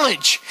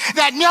knowledge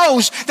that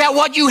knows that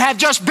what you have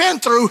just been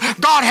through,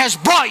 God has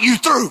brought you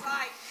through.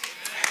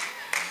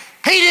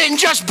 He didn't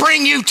just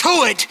bring you to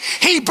it.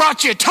 He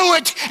brought you to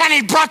it, and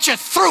He brought you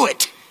through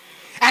it.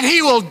 And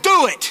He will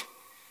do it.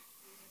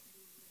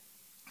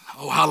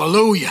 Oh,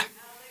 hallelujah.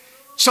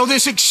 So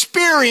this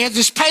experience,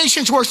 this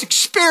patience works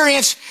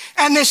experience,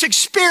 and this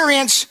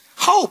experience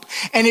hope.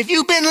 And if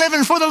you've been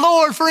living for the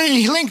Lord for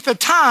any length of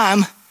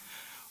time,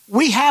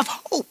 we have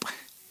hope.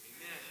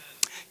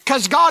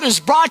 Because God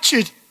has brought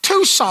you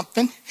to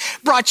something,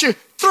 brought you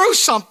through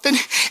something,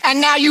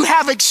 and now you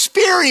have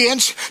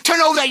experience to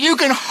know that you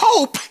can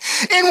hope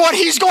in what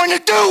He's going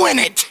to do in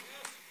it.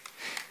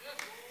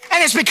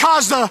 And it's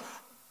because the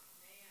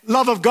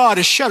love of God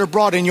is shed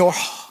abroad in your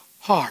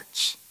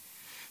hearts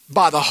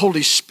by the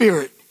Holy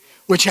Spirit,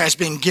 which has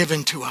been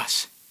given to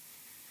us.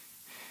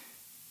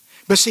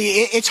 But see,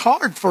 it's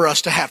hard for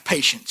us to have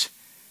patience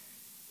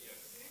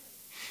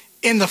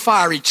in the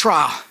fiery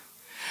trial.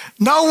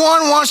 No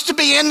one wants to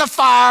be in the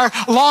fire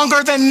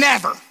longer than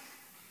never.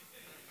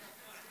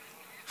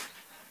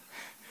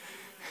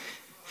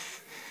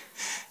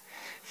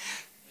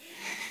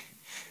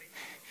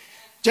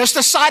 Just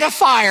the sight of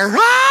fire.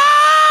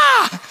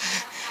 Ah!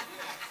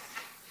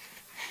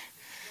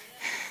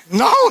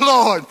 No,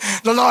 Lord.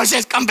 The Lord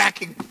says, come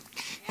back.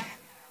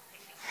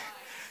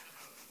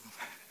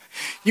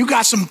 You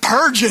got some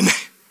purging.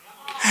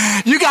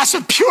 You got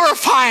some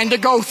purifying to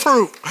go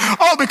through.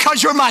 Oh,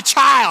 because you're my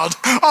child.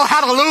 Oh,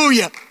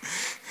 hallelujah.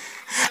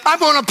 I'm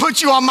going to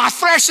put you on my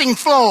threshing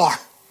floor.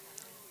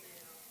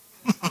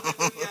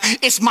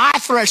 It's my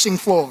threshing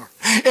floor.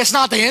 It's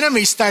not the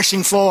enemy's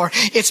threshing floor.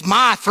 It's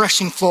my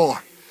threshing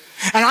floor.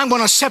 And I'm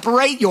going to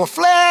separate your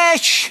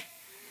flesh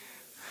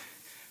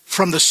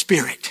from the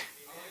spirit.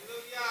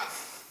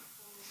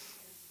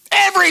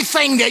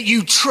 Everything that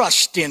you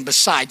trust in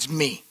besides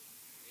me.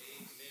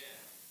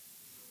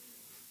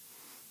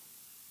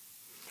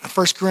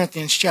 1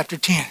 Corinthians chapter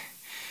 10.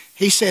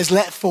 He says,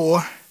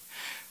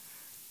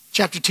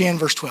 chapter 10,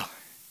 verse 12.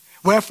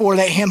 Wherefore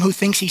let him who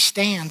thinks he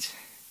stands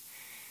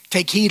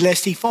take heed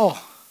lest he fall.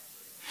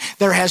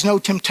 there has no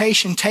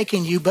temptation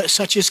taken you, but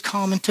such is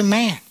common to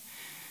man.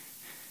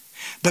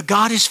 But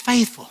God is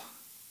faithful,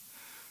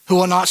 who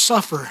will not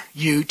suffer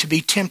you to be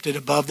tempted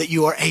above that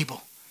you are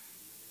able.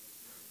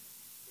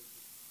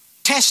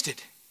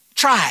 Tested,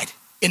 tried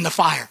in the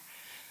fire,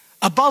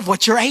 above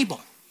what you're able.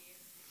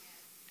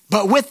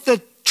 But with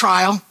the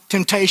trial,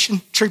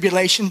 temptation,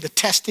 tribulation, the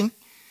testing,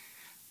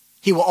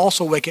 he will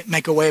also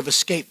make a way of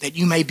escape that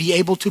you may be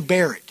able to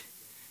bear it.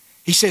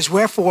 He says,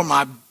 wherefore,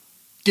 my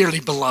dearly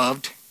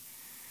beloved,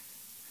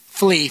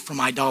 flee from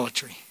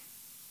idolatry.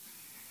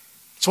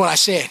 That's what I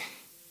said.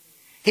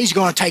 He's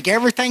going to take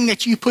everything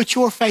that you put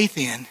your faith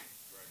in.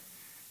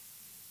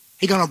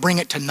 He's going to bring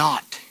it to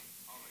naught.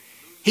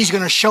 He's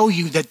going to show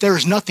you that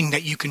there's nothing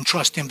that you can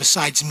trust in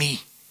besides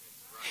me.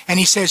 And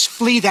he says,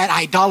 flee that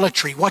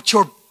idolatry. What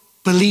you're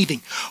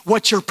believing,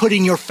 what you're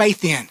putting your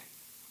faith in.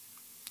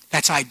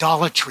 That's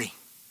idolatry.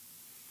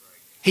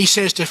 He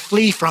says to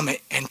flee from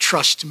it and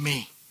trust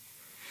me.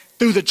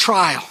 Through the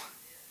trial.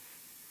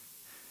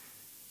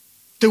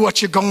 Through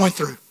what you're going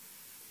through.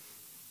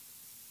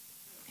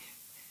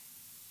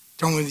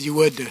 Turn with you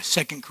would to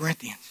 2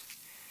 Corinthians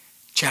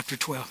chapter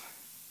 12.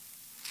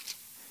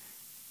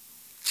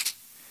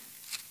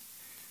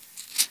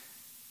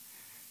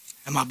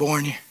 Am I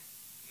boring you?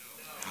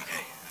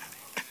 Okay.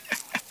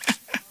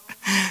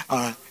 All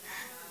right.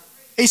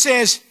 He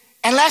says,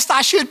 and lest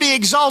I should be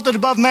exalted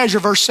above measure,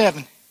 verse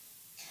 7.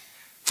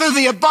 Through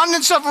the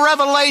abundance of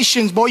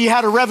revelations. Boy, you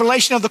had a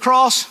revelation of the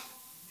cross?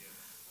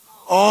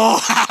 Oh,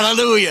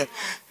 hallelujah.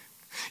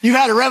 You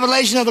had a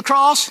revelation of the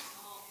cross?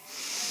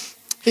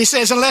 He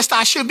says, unless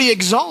I should be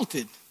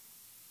exalted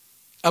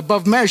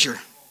above measure.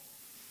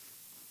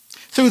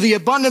 Through the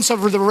abundance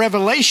of the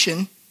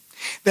revelation,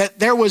 that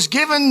there was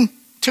given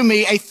to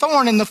me a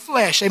thorn in the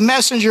flesh, a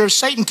messenger of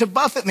Satan to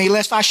buffet me,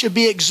 lest I should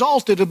be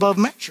exalted above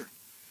measure.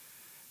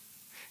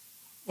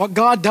 What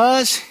God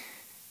does,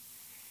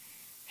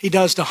 he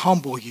does to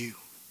humble you.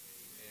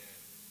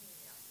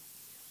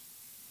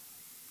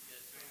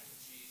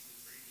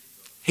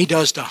 He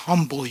does to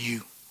humble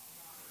you.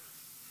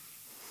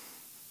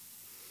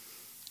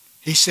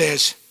 He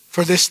says,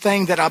 for this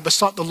thing that I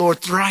besought the Lord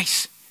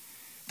thrice,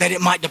 that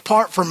it might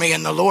depart from me.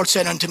 And the Lord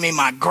said unto me,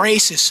 my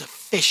grace is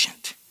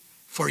sufficient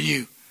for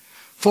you.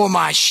 For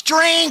my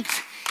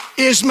strength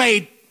is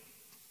made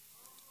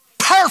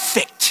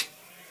perfect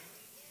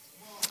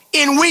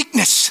in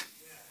weakness.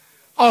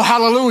 Oh,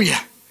 hallelujah.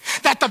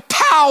 That the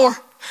power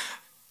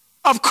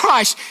of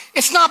Christ,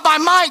 it's not by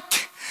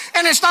might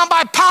and it's not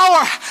by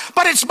power,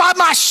 but it's by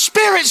my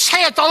spirit,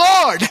 saith the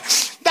Lord,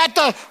 that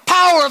the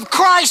power of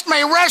Christ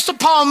may rest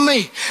upon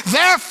me.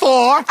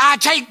 Therefore, I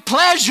take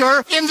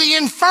pleasure in the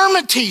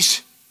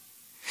infirmities,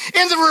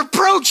 in the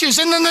reproaches,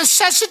 in the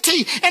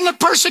necessity, in the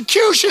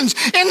persecutions,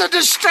 in the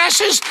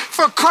distresses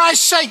for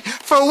Christ's sake.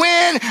 For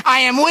when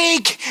I am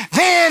weak,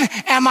 then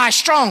am I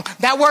strong.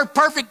 That word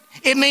perfect,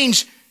 it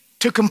means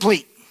to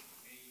complete.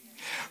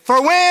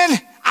 For when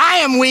I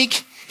am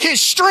weak,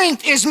 his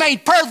strength is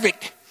made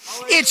perfect.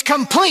 It's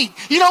complete.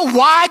 You know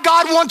why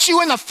God wants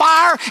you in the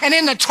fire and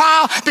in the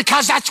trial?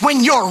 Because that's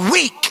when you're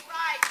weak.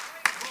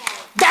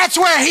 That's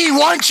where he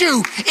wants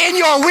you, in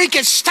your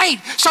weakest state.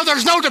 So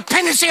there's no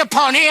dependency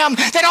upon him,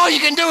 that all you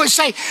can do is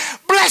say,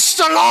 bless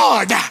the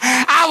Lord.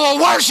 I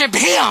will worship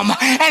him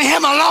and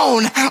him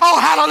alone. Oh,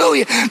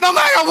 hallelujah. No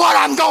matter what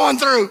I'm going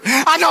through,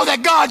 I know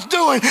that God's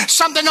doing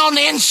something on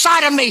the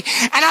inside of me,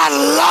 and I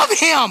love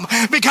him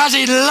because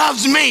he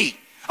loves me.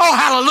 Oh,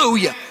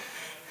 hallelujah.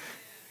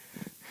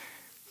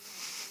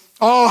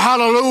 Oh,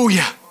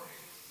 hallelujah.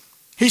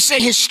 He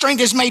said his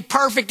strength is made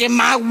perfect in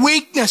my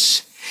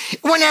weakness.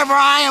 When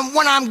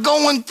I'm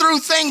going through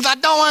things I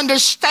don't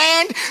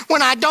understand,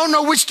 when I don't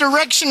know which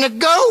direction to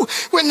go,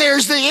 when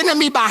there's the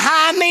enemy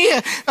behind me,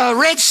 a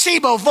Red Sea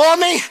before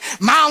me,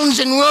 mountains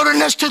and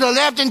wilderness to the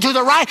left and to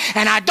the right,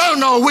 and I don't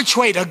know which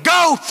way to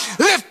go,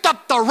 lift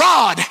up the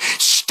rod,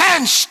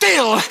 stand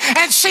still,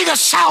 and see the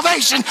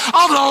salvation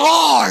of the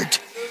Lord.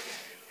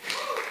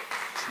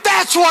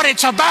 That's what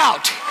it's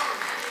about.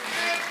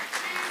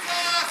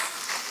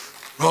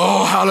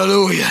 Oh,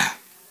 hallelujah.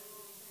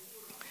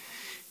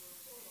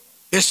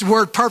 This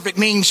word perfect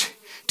means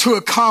to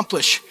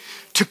accomplish,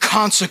 to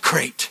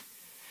consecrate,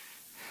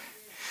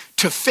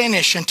 to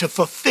finish and to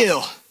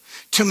fulfill,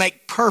 to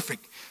make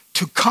perfect,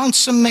 to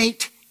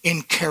consummate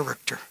in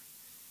character,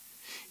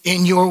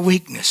 in your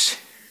weakness.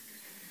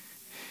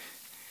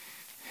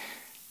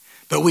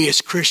 But we as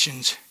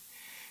Christians,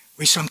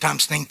 we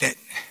sometimes think that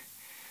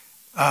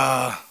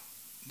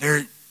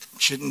there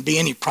shouldn't be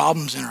any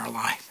problems in our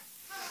life.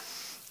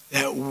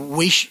 That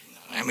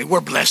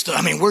we're blessed.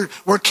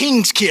 We're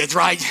king's kids,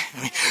 right?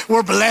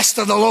 We're blessed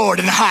of the Lord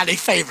and highly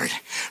favored,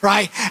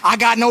 right? I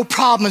got no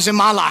problems in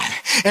my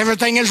life.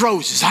 Everything is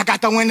roses. I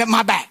got the wind at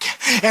my back.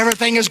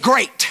 Everything is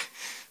great.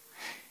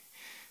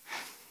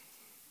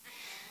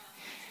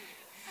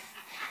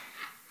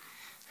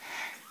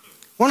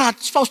 We're not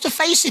supposed to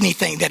face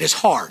anything that is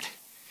hard.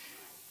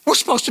 We're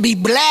supposed to be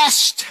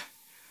blessed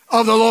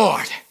of the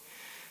Lord.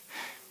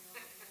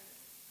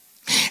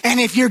 And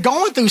if you're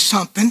going through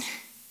something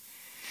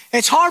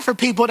It's hard for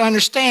people to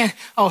understand,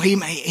 oh, he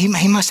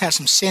must have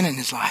some sin in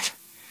his life.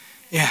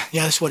 Yeah,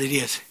 that's what it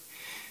is.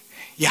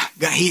 Yeah,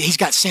 he's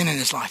got sin in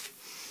his life.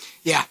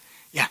 Yeah.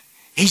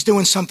 He's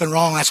doing something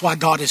wrong. That's why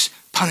God is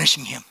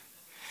punishing him.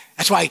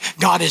 That's why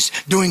God is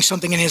doing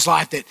something in his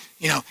life that,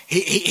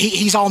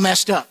 he's all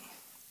messed up.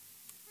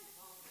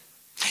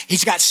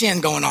 He's got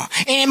sin going on.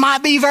 And it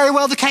might be very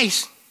well the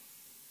case.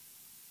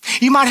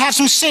 You might have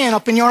some sin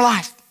up in your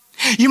life.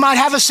 You might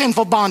have a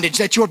sinful bondage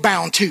that you're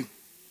bound to.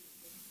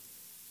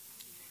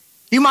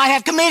 You might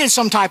have committed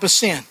some type of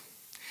sin.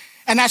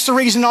 And that's the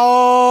reason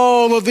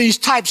all of these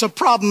types of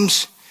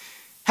problems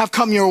have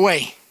come your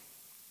way.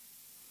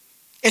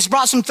 It's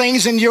brought some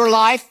things into your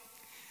life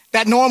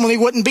that normally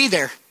wouldn't be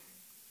there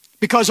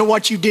because of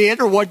what you did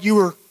or what you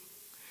were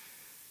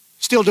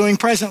still doing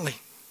presently.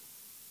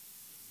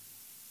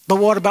 But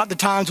what about the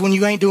times when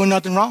you ain't doing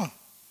nothing wrong?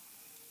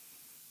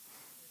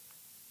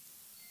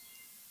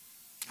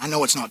 I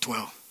know it's not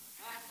 12.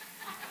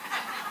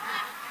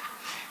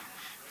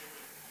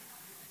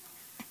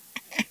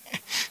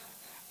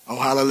 Oh,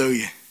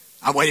 hallelujah.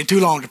 I waited too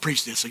long to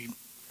preach this. So you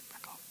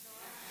back off.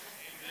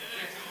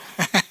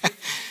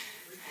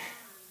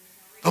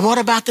 But what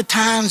about the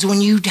times when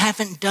you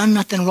haven't done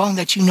nothing wrong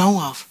that you know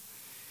of?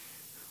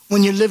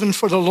 When you're living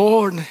for the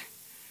Lord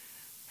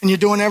and you're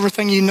doing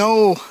everything you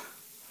know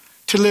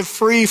to live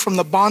free from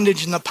the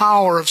bondage and the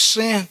power of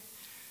sin.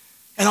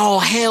 And all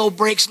hell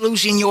breaks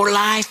loose in your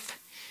life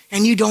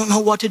and you don't know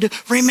what to do.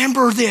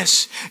 Remember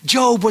this,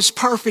 Job was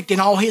perfect in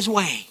all his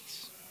ways.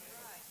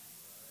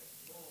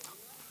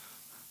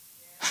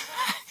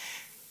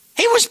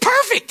 He was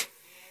perfect.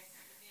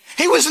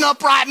 He was an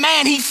upright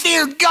man. He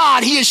feared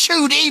God. He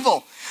eschewed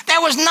evil.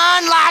 There was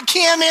none like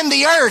him in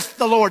the earth,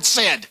 the Lord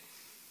said.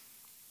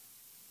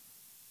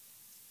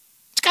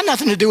 It's got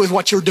nothing to do with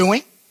what you're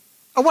doing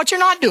or what you're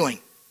not doing.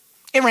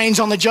 It rains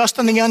on the just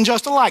and the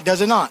unjust alike, does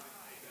it not?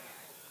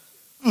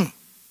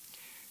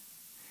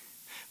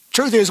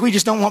 Truth is, we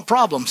just don't want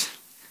problems.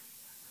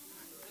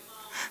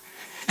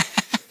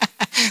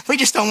 We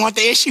just don't want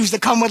the issues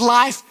that come with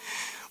life.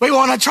 We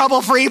want a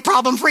trouble-free,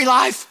 problem-free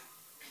life.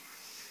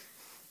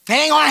 It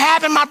ain't going to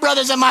happen, my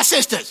brothers and my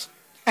sisters.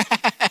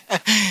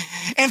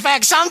 In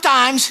fact,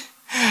 sometimes,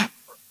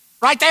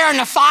 right there in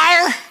the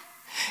fire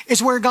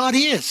is where God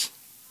is.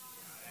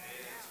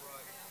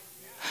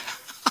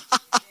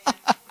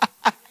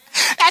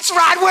 That's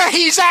right where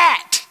he's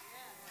at.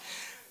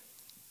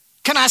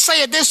 Can I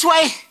say it this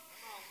way?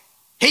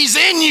 He's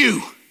in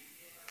you.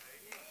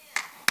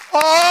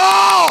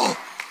 Oh,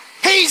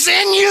 he's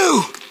in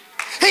you.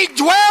 He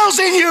dwells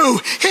in you.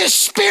 His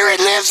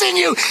spirit lives in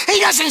you. He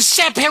doesn't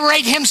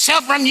separate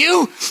himself from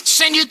you,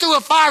 send you through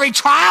a fiery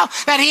trial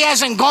that he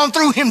hasn't gone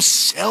through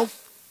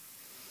himself.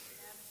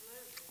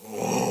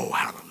 Oh,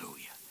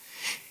 hallelujah.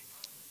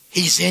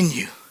 He's in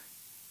you.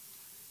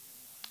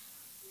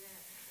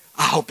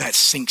 I hope that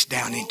sinks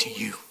down into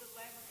you.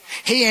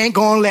 He ain't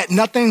going to let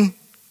nothing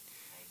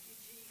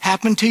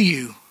happen to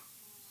you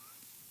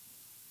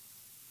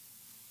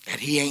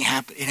that it ain't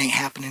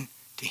happening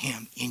to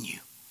him in you.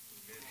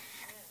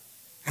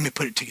 Let me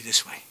put it to you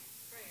this way.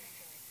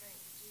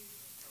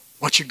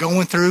 What you're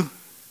going through,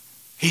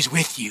 he's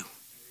with you.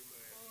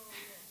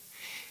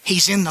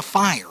 He's in the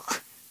fire.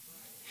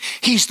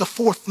 He's the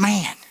fourth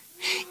man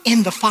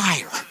in the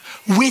fire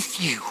with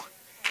you.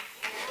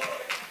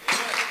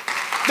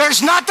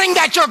 There's nothing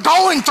that you're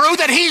going through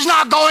that he's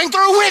not going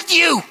through with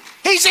you.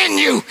 He's in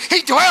you.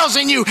 He dwells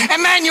in you.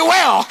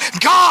 Emmanuel,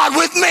 God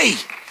with me.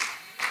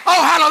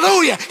 Oh,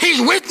 hallelujah. He's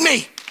with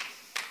me.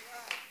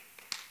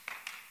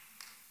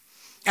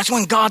 That's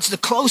when God's the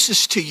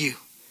closest to you.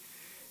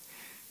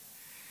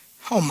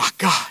 Oh, my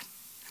God.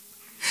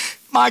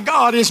 My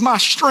God is my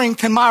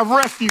strength and my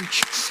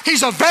refuge.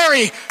 He's a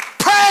very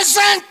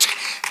present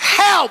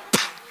help.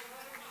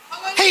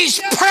 He's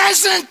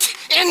present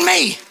in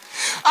me.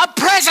 A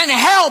present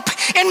help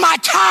in my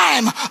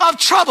time of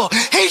trouble.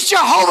 He's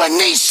Jehovah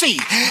Nissi.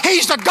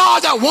 He's the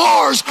God that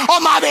wars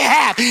on my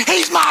behalf.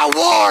 He's my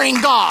warring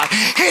God.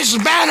 His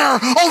banner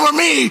over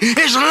me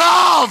is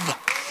love.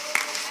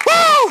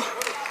 Woo!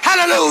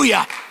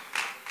 Hallelujah.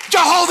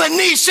 Jehovah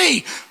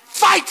Nissi,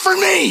 fight for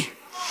me.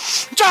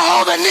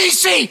 Jehovah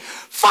Nissi,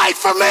 fight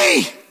for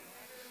me.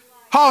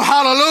 Oh,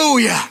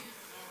 hallelujah.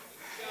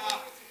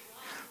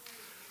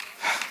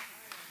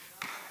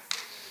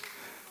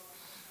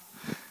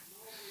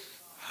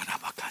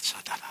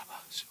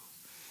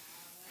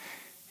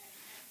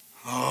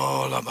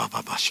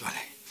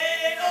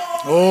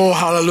 Oh,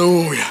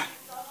 hallelujah.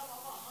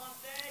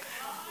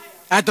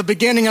 At the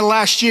beginning of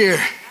last year,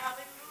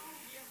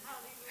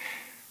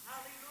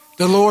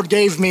 the Lord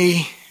gave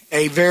me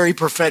a very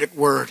prophetic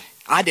word.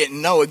 I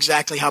didn't know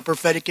exactly how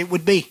prophetic it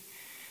would be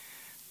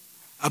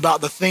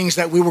about the things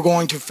that we were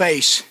going to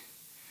face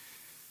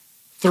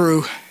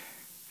through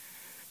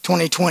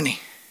 2020.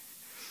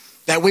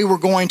 That we were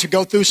going to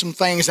go through some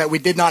things that we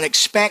did not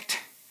expect,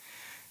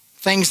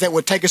 things that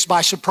would take us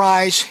by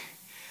surprise,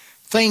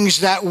 things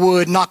that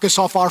would knock us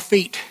off our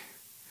feet,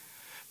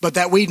 but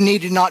that we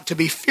needed not to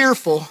be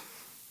fearful,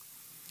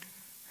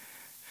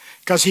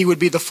 because he would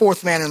be the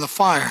fourth man in the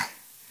fire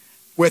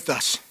with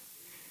us.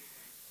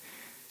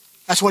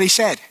 That's what he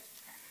said.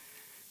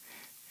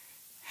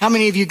 How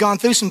many of you gone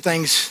through some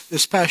things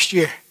this past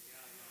year?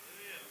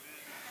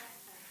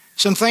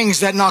 Some things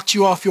that knocked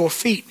you off your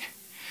feet.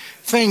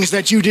 Things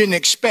that you didn't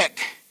expect.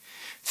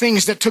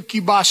 Things that took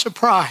you by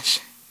surprise.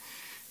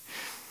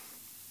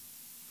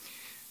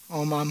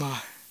 Oh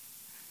my.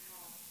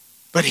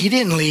 But he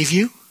didn't leave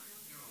you.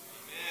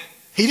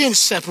 He didn't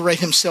separate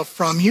himself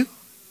from you.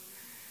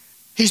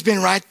 He's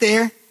been right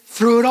there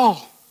through it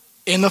all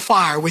in the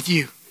fire with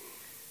you.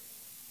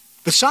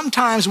 But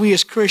sometimes we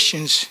as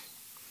Christians,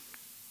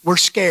 we're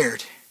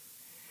scared.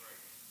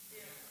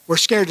 We're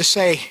scared to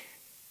say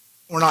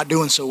we're not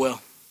doing so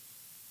well.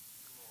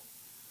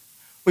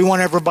 We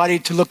want everybody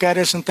to look at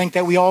us and think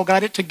that we all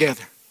got it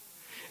together.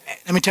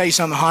 Let me tell you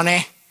something,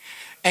 honey.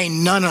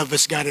 Ain't none of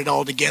us got it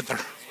all together.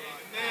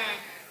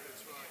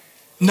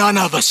 None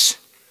of us.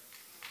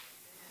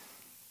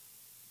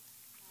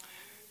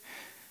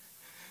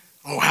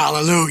 Oh,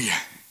 hallelujah.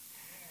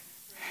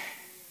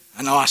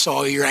 I know I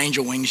saw your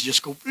angel wings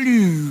just go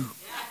blue.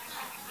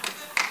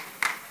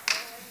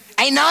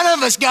 Ain't none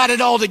of us got it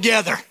all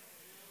together.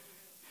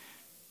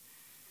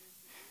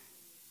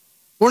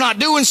 We're not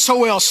doing so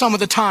well some of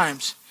the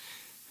times.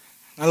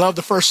 I love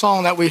the first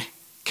song that we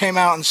came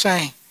out and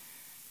sang.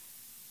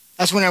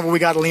 That's whenever we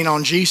got to lean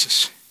on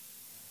Jesus.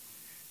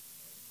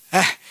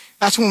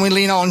 That's when we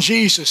lean on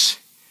Jesus.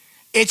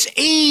 It's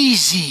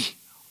easy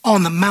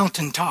on the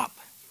mountaintop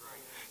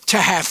to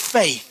have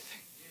faith.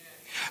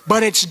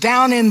 But it's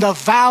down in the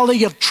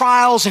valley of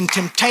trials and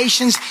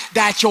temptations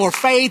that your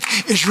faith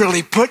is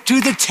really put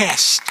to the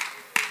test.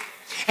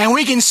 And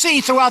we can see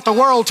throughout the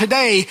world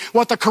today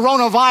what the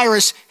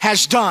coronavirus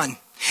has done.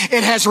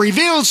 It has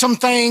revealed some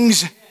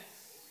things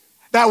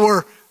that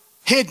were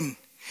hidden.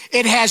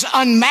 It has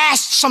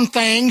unmasked some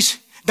things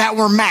that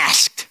were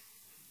masked.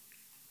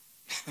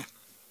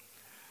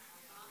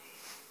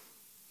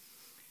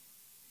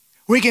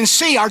 We can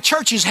see our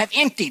churches have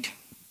emptied.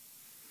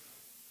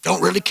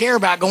 Don't really care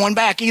about going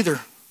back either.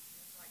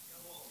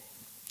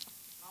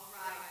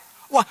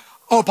 Well,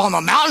 up on the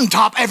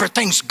mountaintop,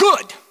 everything's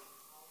good.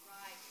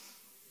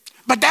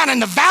 But down in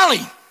the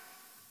valley,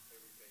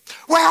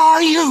 where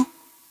are you?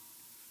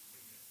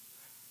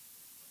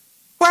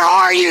 Where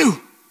are you?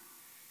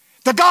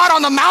 The God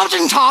on the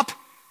mountaintop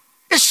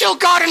is still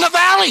God in the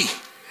valley.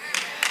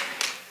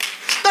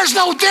 There's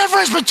no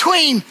difference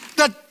between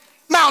the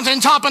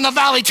mountaintop and the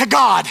valley to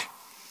God.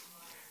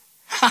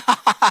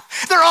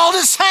 They're all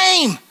the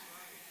same.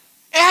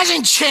 It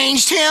hasn't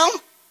changed him.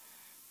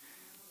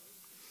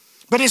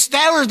 But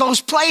there are those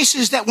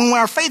places that when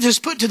our faith is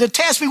put to the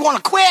test, we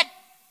want to quit.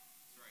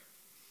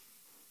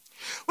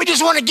 We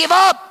just want to give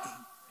up.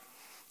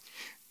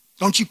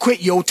 Don't you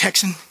quit, you old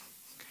Texan.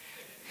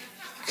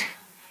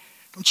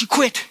 Don't you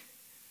quit.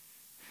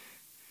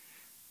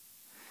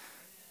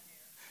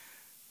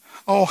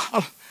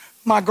 Oh,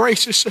 my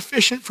grace is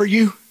sufficient for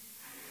you.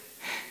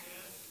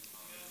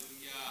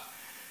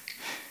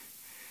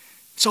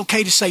 It's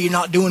okay to say you're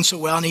not doing so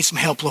well. I need some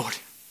help, Lord.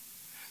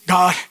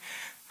 God,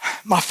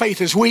 my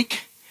faith is weak.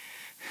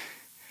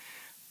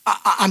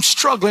 I'm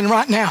struggling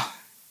right now.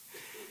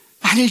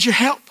 I need your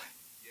help.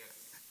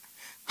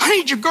 I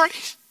need your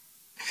grace.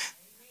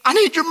 I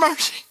need your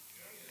mercy.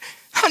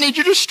 I need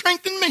you to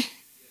strengthen me.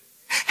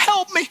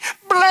 Help me.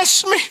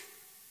 Bless me.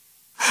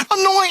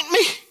 Anoint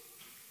me.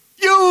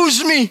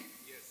 Use me.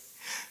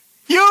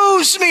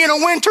 Use me in a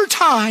winter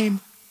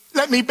time.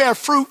 Let me bear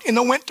fruit in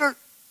the winter.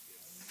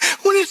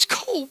 When it's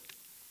cold.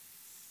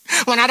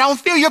 When I don't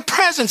feel your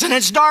presence and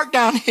it's dark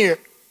down here.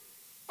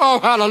 Oh,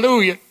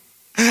 hallelujah.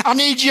 I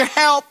need your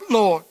help,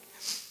 Lord.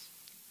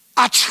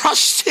 I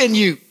trust in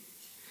you.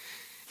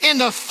 In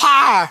the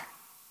fire.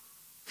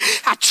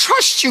 I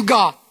trust you,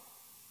 God.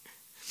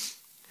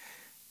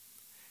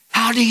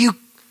 How do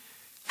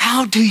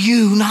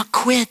you not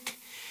quit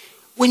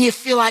when you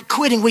feel like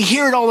quitting? We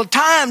hear it all the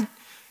time.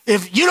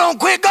 If you don't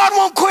quit, God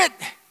won't quit.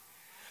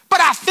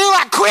 But I feel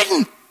like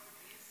quitting.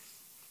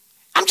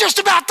 I'm just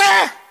about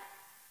there.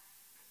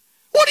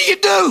 What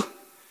do?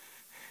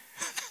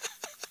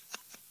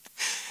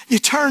 You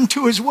turn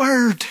to his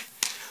word.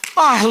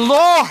 My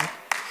Lord.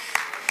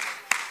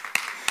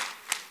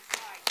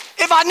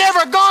 If I'd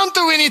never gone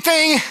through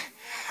anything,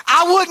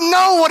 I wouldn't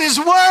know what his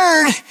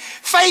word,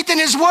 faith in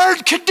his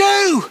word could do.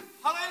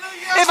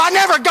 Hallelujah. If I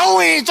never go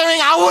anything,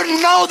 I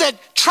wouldn't know that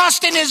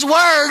trust in his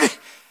word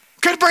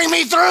could bring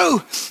me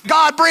through.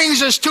 God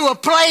brings us to a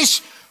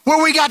place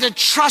where we got to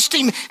trust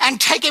him and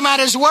take him at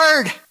his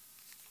word.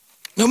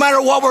 No matter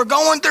what we're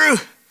going through.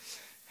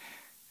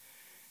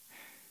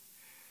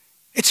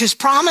 It's his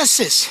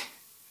promises.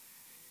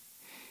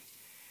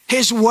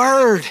 His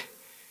word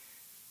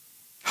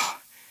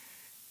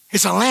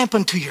is a lamp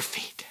unto your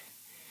feet.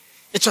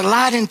 It's a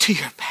light unto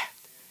your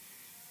path.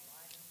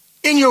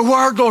 In your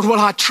word, Lord, will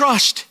I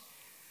trust.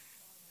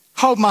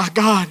 Oh my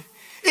God.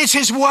 It's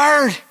his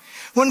word.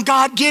 When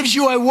God gives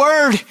you a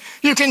word,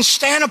 you can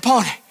stand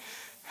upon it.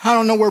 I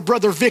don't know where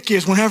Brother Vic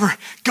is. Whenever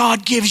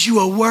God gives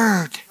you a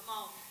word,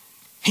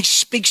 He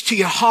speaks to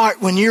your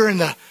heart when you're in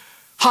the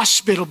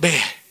hospital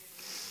bed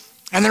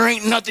and there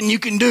ain't nothing you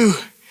can do.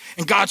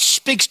 And God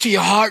speaks to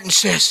your heart and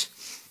says,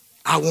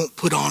 I won't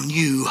put on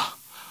you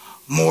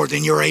more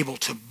than you're able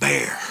to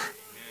bear.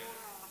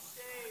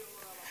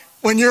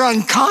 When you're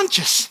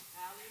unconscious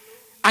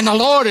and the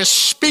Lord is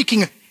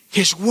speaking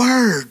His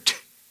word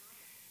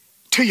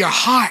to your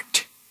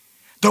heart,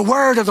 the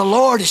word of the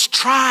Lord is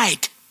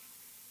tried.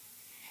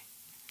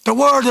 The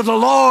word of the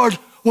Lord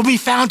will be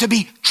found to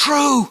be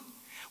true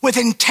with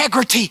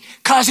integrity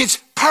because it's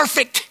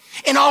perfect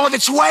in all of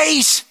its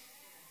ways.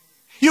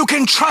 You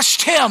can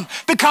trust Him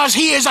because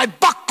He is a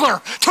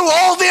buckler to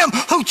all them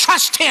who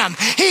trust Him.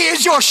 He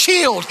is your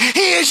shield.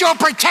 He is your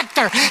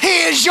protector.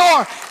 He is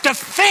your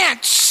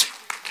defense.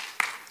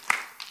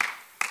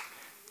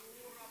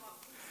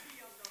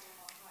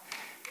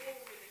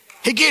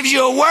 He gives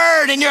you a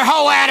word and your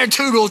whole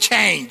attitude will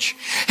change.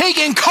 He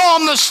can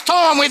calm the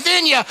storm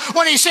within you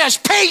when He says,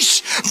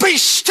 peace, be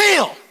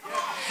still.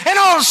 And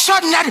all of a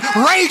sudden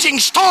that raging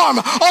storm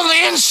on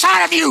the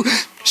inside of you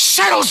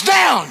settles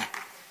down.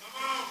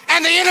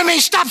 And the enemy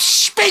stops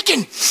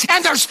speaking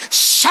and there's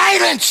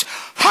silence.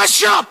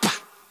 Hush up.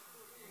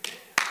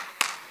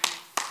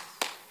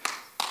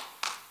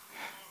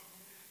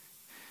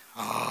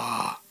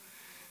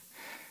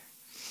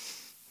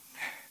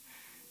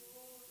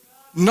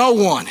 No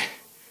one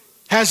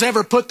has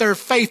ever put their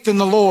faith in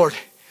the Lord,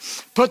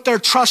 put their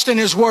trust in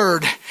His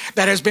word,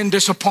 that has been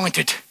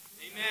disappointed.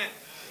 Amen.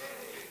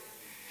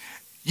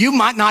 You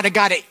might not have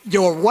got it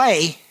your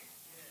way,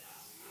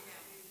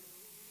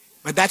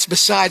 but that's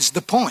besides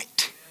the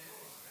point.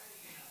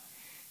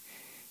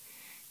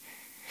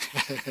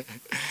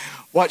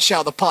 What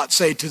shall the pot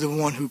say to the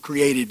one who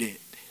created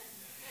it?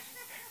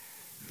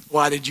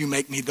 Why did you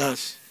make me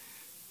thus?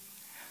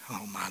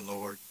 Oh, my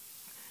Lord.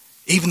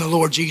 Even the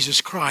Lord Jesus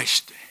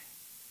Christ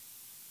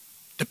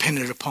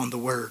depended upon the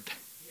word.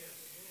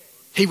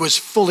 He was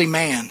fully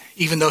man,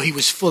 even though He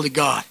was fully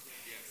God.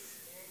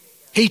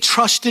 He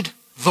trusted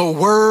the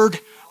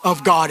word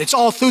of God. It's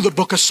all through the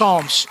book of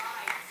Psalms.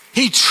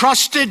 He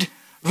trusted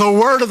the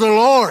word of the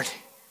Lord.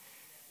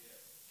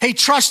 He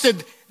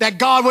trusted that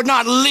God would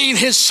not leave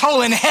his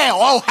soul in hell.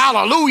 Oh,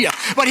 hallelujah.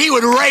 But He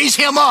would raise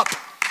him up.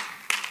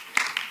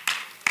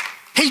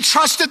 He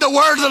trusted the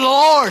word of the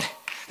Lord.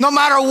 No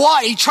matter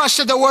what, he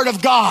trusted the word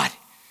of God.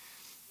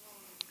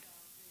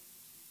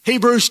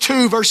 Hebrews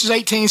 2 verses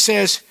 18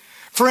 says,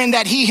 for in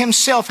that He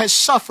Himself has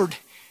suffered,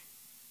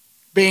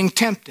 being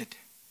tempted,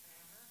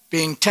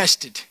 being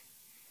tested,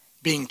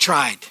 being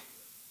tried.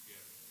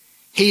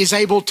 He is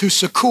able to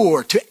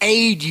succor, to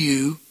aid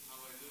you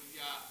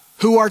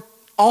who are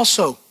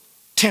also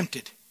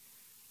tempted,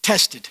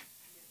 tested,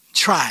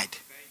 tried.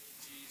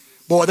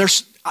 Boy,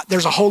 there's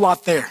a whole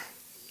lot there.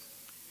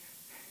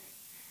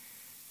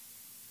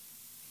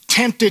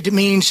 Tempted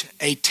means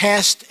a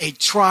test, a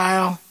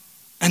trial,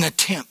 an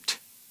attempt.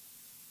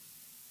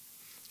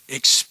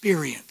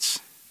 Experience.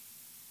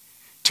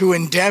 To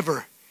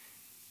endeavor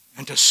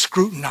and to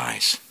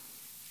scrutinize.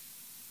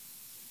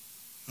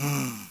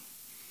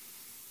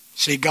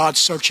 See, God's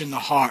searching the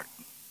heart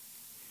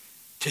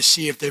to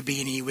see if there be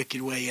any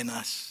wicked way in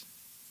us.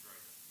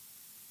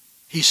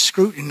 He's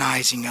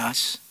scrutinizing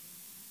us.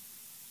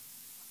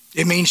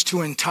 It means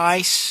to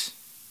entice,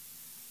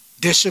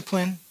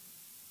 discipline,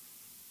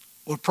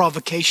 or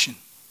provocation.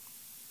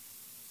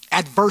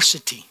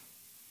 Adversity,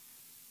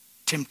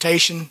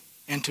 temptation,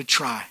 and to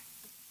try.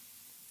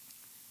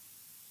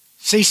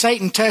 See,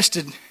 Satan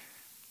tested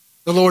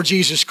the Lord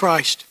Jesus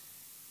Christ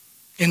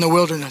in the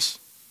wilderness.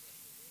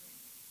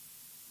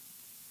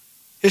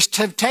 His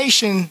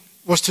temptation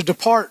was to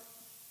depart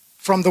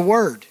from the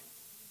word.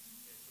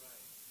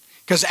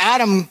 Because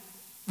Adam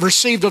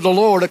received of the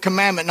Lord a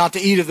commandment not to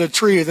eat of the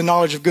tree of the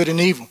knowledge of good and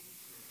evil.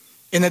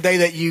 In the day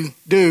that you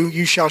do,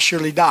 you shall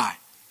surely die.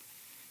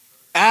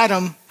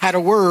 Adam had a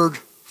word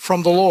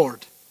from the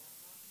Lord,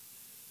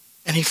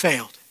 and he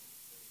failed.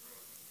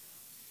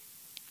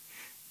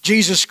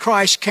 Jesus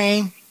Christ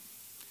came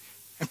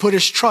and put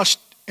his trust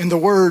in the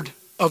word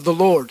of the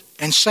Lord,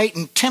 and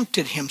Satan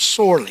tempted him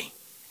sorely,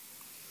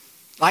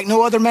 like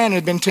no other man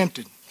had been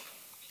tempted.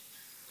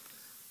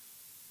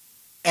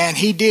 And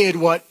he did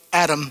what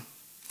Adam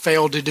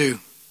failed to do.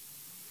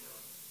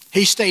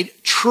 He stayed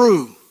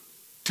true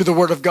to the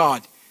word of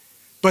God,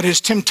 but his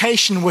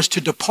temptation was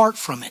to depart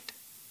from it.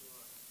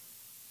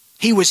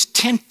 He was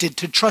tempted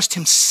to trust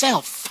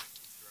himself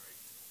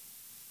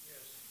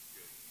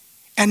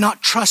and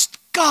not trust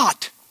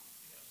God.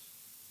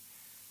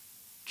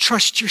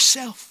 Trust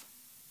yourself.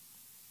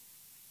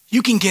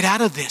 You can get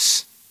out of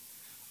this.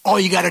 All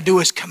you got to do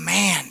is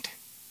command.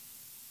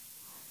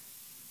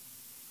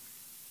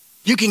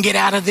 You can get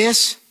out of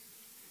this.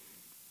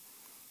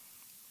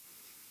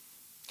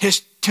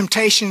 His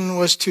temptation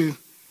was to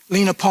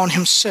lean upon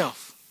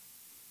himself.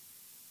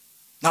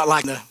 Not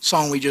like the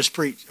song we just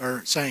preached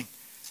or sang.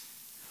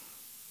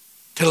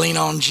 To lean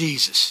on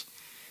Jesus.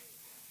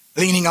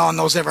 Leaning on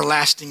those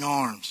everlasting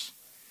arms.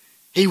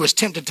 He was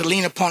tempted to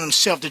lean upon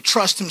himself, to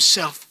trust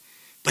himself,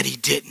 but he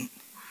didn't.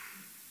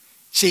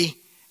 See,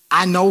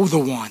 I know the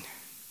one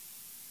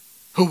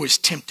who was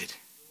tempted.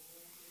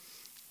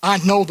 I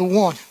know the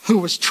one who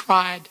was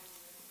tried.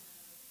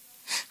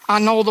 I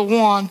know the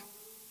one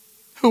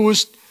who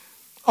was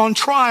on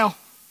trial,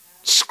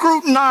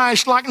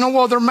 scrutinized like no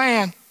other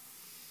man,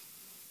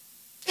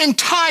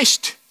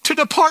 enticed to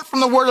depart from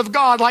the word of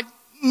God like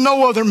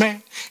no other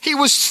man. He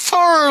was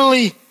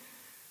thoroughly,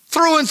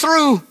 through and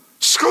through,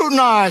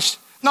 scrutinized,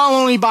 not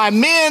only by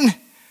men,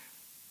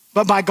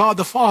 but by God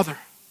the Father.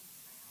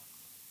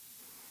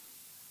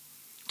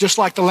 Just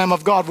like the Lamb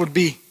of God would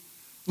be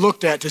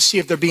looked at to see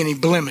if there be any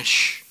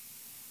blemish.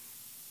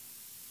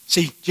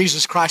 See,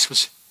 Jesus Christ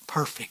was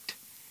perfect,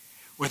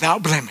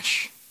 without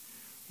blemish,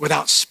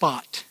 without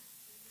spot,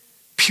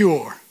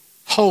 pure,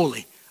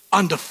 holy,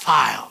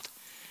 undefiled.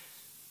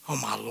 Oh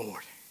my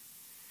Lord.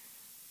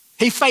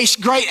 He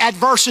faced great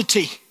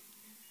adversity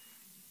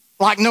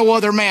like no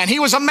other man. He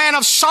was a man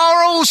of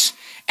sorrows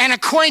and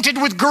acquainted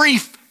with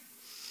grief.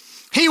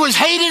 He was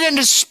hated and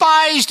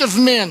despised of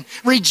men,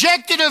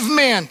 rejected of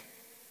men,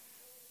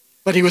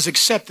 but he was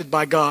accepted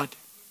by God.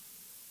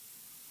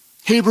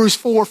 Hebrews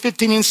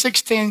 4:15 and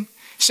 16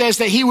 says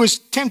that he was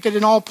tempted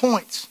in all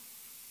points.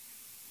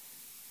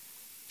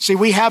 See,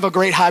 we have a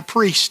great high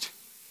priest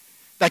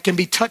that can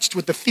be touched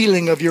with the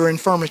feeling of your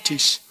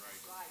infirmities.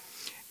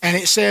 And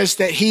it says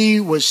that he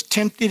was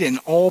tempted in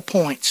all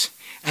points.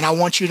 And I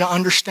want you to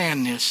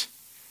understand this.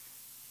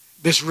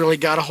 This really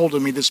got a hold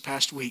of me this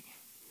past week.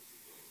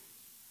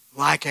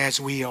 Like as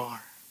we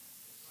are.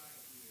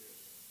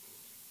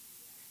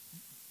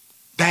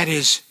 That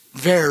is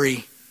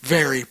very,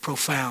 very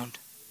profound.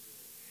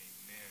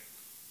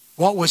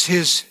 What was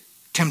his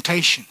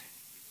temptation?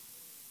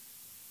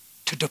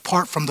 To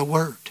depart from the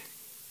word.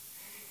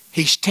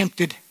 He's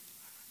tempted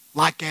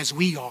like as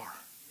we are.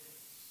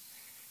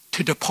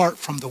 To depart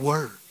from the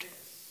word.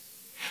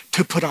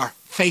 To put our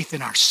faith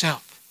in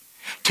ourselves.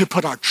 To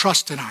put our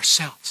trust in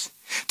ourselves.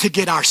 To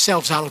get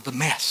ourselves out of the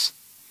mess.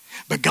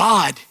 But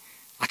God,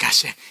 like I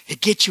said,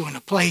 it gets you in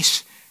a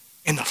place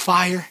in the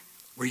fire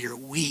where you're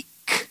weak.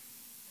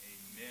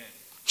 Amen.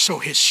 So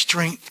his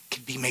strength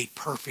can be made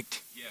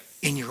perfect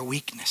in your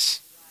weakness.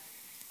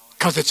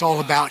 Because it's all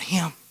about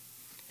him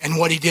and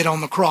what he did on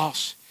the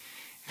cross.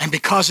 And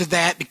because of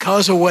that,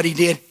 because of what he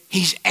did,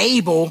 he's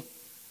able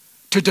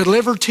to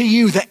deliver to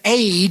you the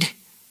aid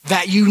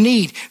that you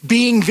need.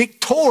 Being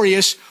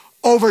victorious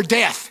over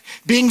death.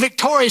 Being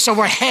victorious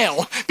over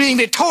hell. Being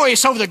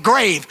victorious over the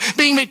grave.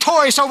 Being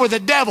victorious over the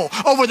devil.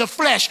 Over the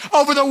flesh.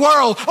 Over the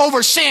world.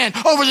 Over sin.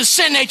 Over the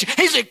sin nature.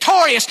 He's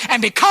victorious. And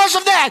because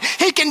of that,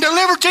 he can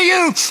deliver to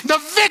you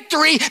the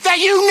victory that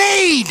you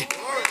need.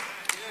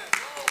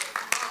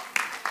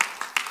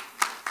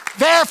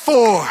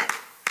 Therefore,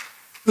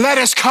 let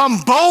us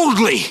come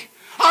boldly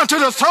unto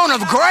the throne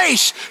of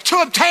grace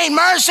to obtain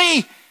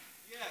mercy.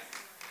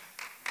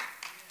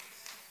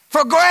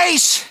 For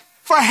grace,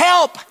 for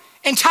help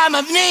in time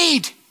of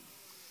need.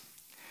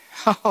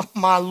 Oh,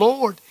 my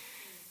Lord.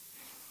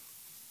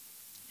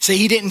 See,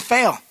 he didn't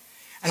fail.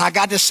 And I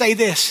got to say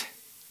this.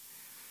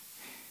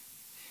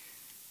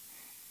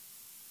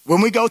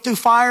 When we go through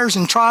fires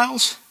and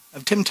trials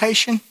of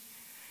temptation,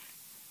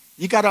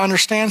 you got to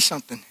understand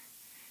something.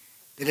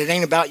 That it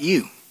ain't about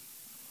you.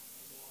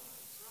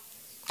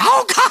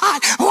 Oh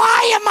God,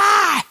 why am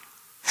I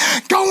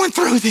going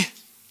through this?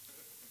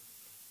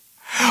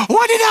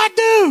 What did I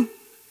do?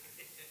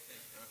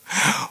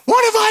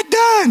 What have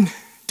I done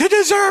to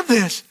deserve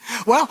this?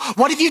 Well,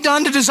 what have you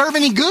done to deserve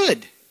any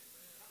good?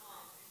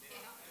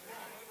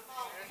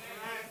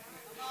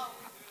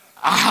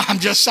 I'm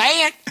just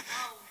saying.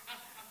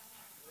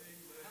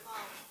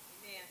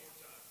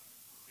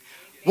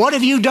 What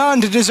have you done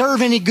to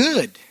deserve any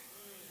good?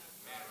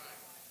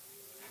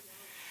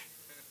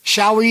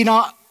 Shall we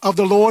not of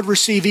the Lord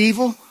receive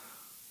evil?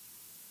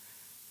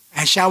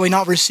 And shall we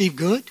not receive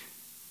good?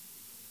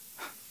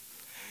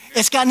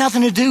 It's got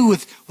nothing to do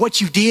with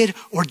what you did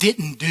or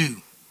didn't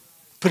do.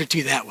 Put it to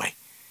you that way.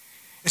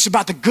 It's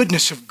about the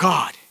goodness of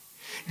God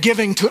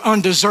giving to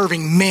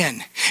undeserving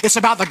men. It's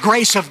about the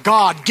grace of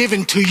God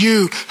given to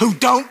you who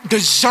don't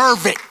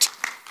deserve it.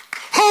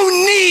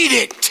 Who need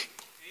it.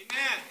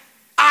 Amen.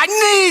 I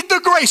need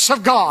the grace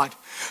of God.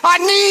 I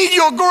need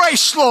your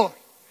grace, Lord.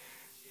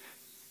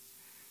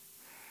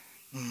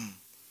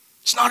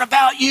 It's not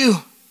about you.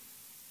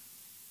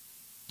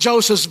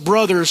 Joseph's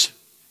brothers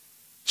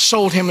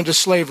sold him into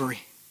slavery.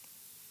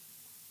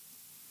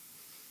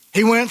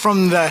 He went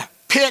from the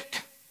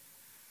pit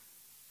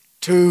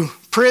to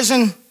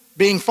prison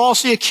being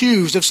falsely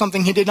accused of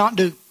something he did not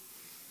do.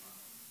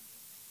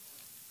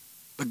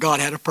 But God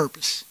had a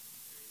purpose,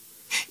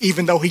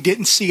 even though he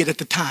didn't see it at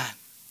the time.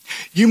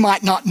 You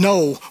might not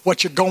know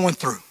what you're going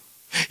through.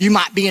 You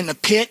might be in the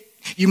pit.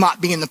 You might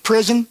be in the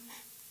prison.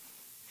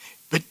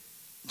 But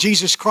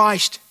Jesus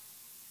Christ,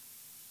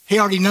 he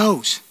already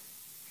knows.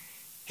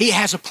 He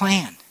has a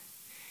plan.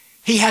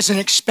 He has an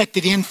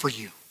expected end for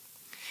you.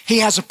 He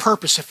has a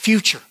purpose, a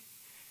future.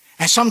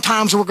 And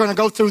sometimes we're going to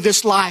go through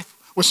this life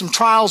with some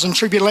trials and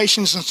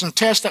tribulations and some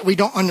tests that we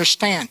don't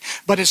understand.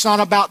 But it's not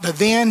about the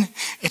then,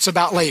 it's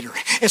about later.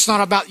 It's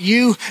not about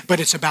you, but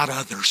it's about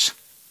others.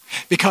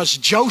 Because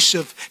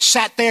Joseph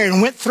sat there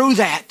and went through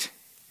that.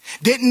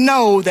 Didn't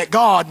know that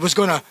God was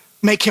going to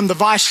make him the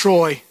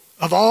viceroy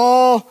of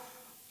all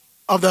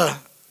of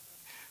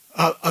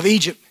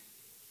Egypt.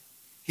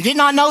 He did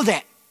not know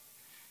that.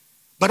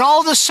 But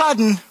all of a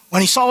sudden,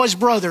 when he saw his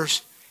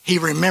brothers, he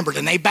remembered,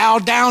 and they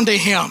bowed down to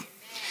him.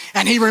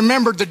 And he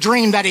remembered the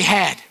dream that he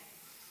had.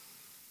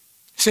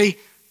 See,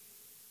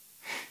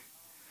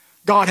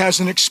 God has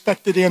an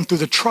expected end through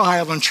the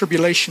trial and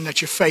tribulation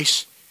that you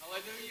face.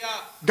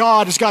 Hallelujah.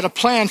 God has got a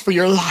plan for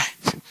your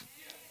life.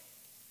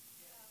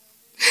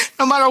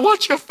 No matter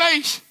what you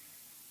face,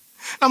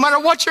 no matter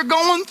what you're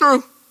going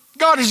through,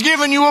 God has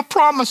given you a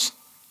promise.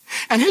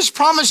 And his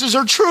promises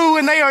are true,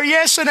 and they are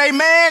yes and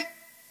amen.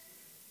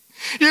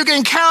 You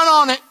can count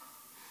on it.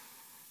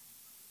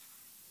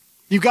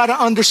 You got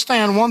to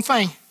understand one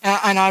thing,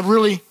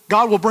 and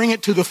God will bring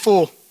it to the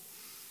full.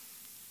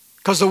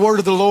 Because the word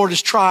of the Lord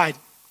is tried.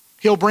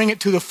 He'll bring it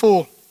to the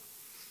full.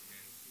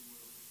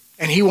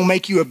 And he will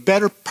make you a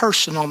better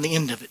person on the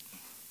end of it.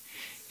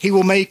 He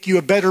will make you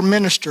a better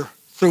minister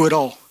through it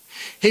all.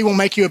 He will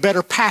make you a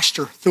better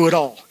pastor through it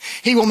all.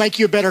 He will make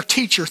you a better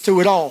teacher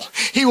through it all.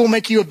 He will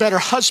make you a better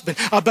husband,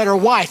 a better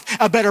wife,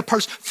 a better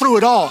person through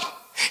it all.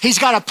 He's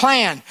got a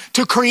plan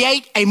to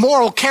create a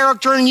moral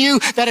character in you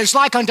that is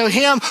like unto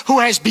him who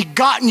has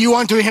begotten you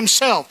unto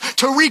himself.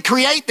 To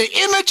recreate the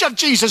image of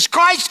Jesus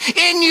Christ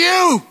in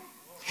you.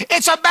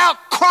 It's about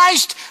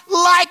Christ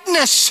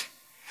likeness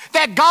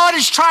that God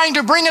is trying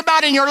to bring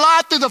about in your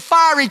life through the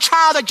fiery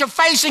trial that you're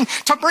facing,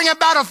 to bring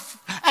about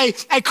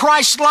a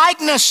Christ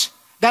likeness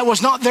that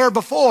was not there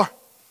before.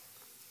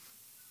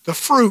 The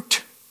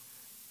fruit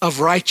of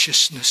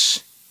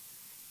righteousness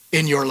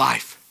in your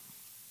life.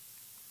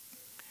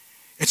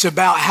 It's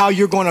about how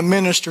you're going to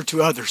minister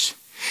to others.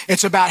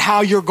 It's about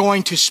how you're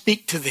going to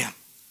speak to them.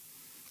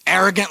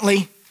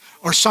 Arrogantly,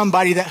 or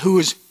somebody who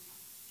has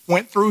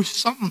went through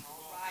something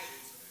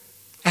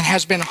and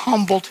has been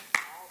humbled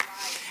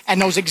and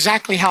knows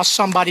exactly how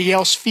somebody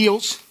else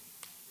feels.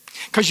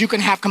 Because you can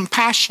have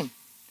compassion.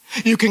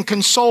 You can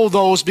console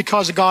those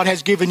because God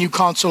has given you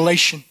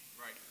consolation.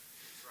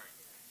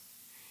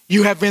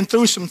 You have been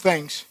through some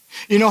things.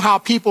 You know how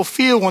people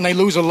feel when they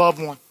lose a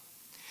loved one.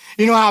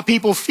 You know how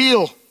people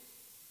feel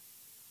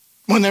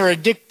when they're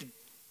addicted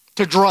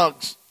to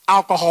drugs,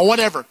 alcohol,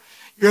 whatever.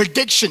 Your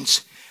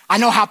addictions. I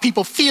know how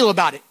people feel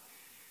about it.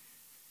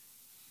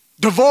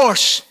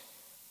 Divorce.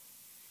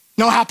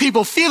 Know how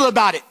people feel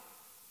about it.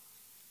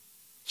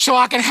 So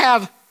I can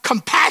have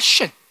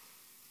compassion.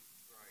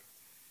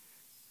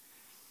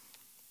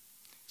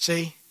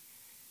 See,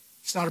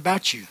 it's not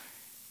about you.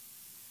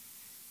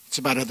 It's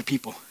about other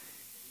people.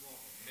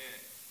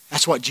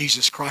 That's what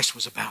Jesus Christ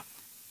was about.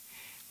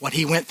 What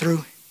he went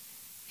through,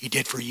 he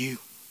did for you.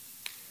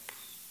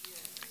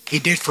 He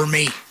did for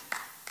me.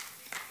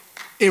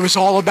 It was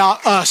all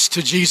about us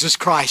to Jesus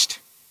Christ.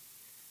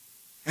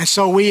 And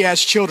so we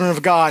as children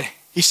of God,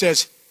 he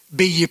says,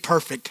 be ye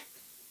perfect.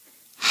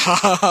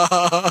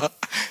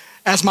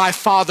 As my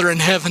Father in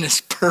heaven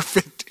is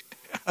perfect.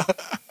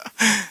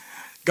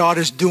 God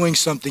is doing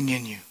something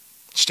in you.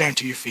 Stand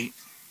to your feet.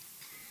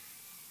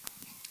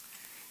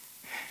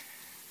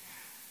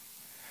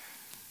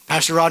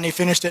 Pastor Rodney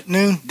finished at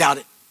noon? Doubt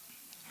it.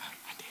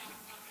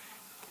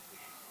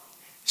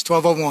 It's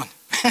 12:01.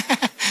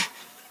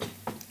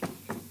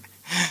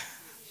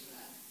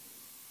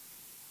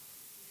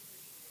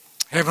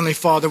 Heavenly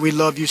Father, we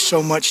love you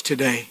so much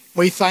today.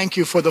 We thank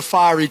you for the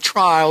fiery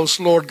trials,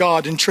 Lord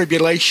God, and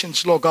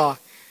tribulations, Lord God.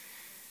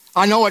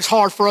 I know it's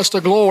hard for us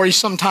to glory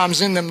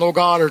sometimes in them, Lord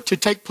God, or to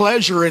take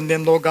pleasure in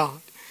them, Lord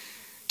God.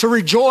 To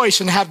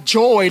rejoice and have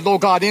joy,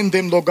 Lord God, in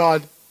them, Lord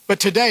God. But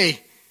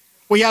today,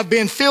 we have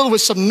been filled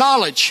with some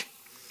knowledge.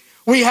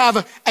 We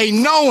have a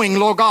knowing,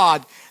 Lord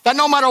God, that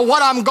no matter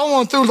what I'm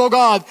going through, Lord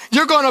God,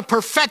 you're going to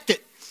perfect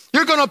it.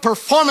 You're going to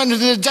perform it into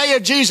the day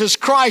of Jesus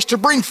Christ to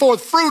bring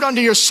forth fruit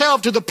unto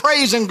yourself to the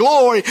praise and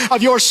glory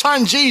of your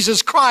Son,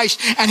 Jesus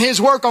Christ, and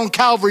his work on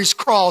Calvary's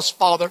cross,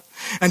 Father.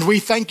 And we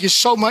thank you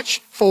so much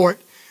for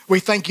it. We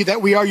thank you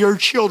that we are your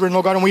children,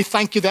 Lord God, and we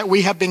thank you that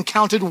we have been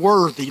counted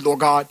worthy, Lord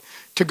God,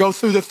 to go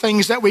through the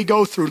things that we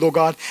go through, Lord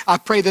God. I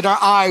pray that our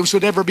eyes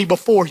would ever be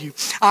before you.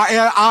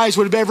 Our eyes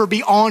would ever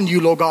be on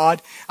you, Lord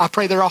God. I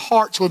pray that our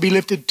hearts will be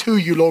lifted to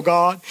you, Lord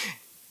God,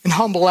 in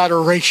humble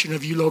adoration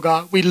of you, Lord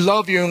God. We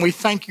love you and we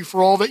thank you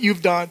for all that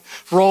you've done,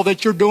 for all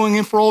that you're doing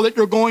and for all that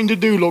you're going to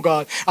do, Lord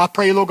God. I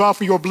pray, Lord God,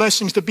 for your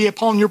blessings to be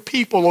upon your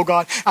people, Lord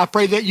God. I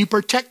pray that you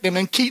protect them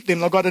and keep them,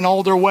 Lord God, in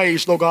all their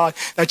ways, Lord God.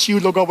 That you,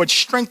 Lord God, would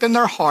strengthen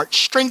their hearts,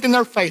 strengthen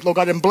their faith, Lord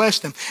God, and bless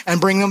them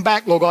and bring them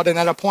back, Lord God, in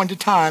that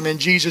appointed time in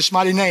Jesus'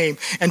 mighty name.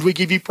 And we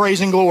give you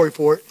praise and glory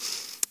for it.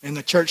 And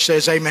the church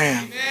says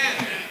amen.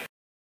 Amen.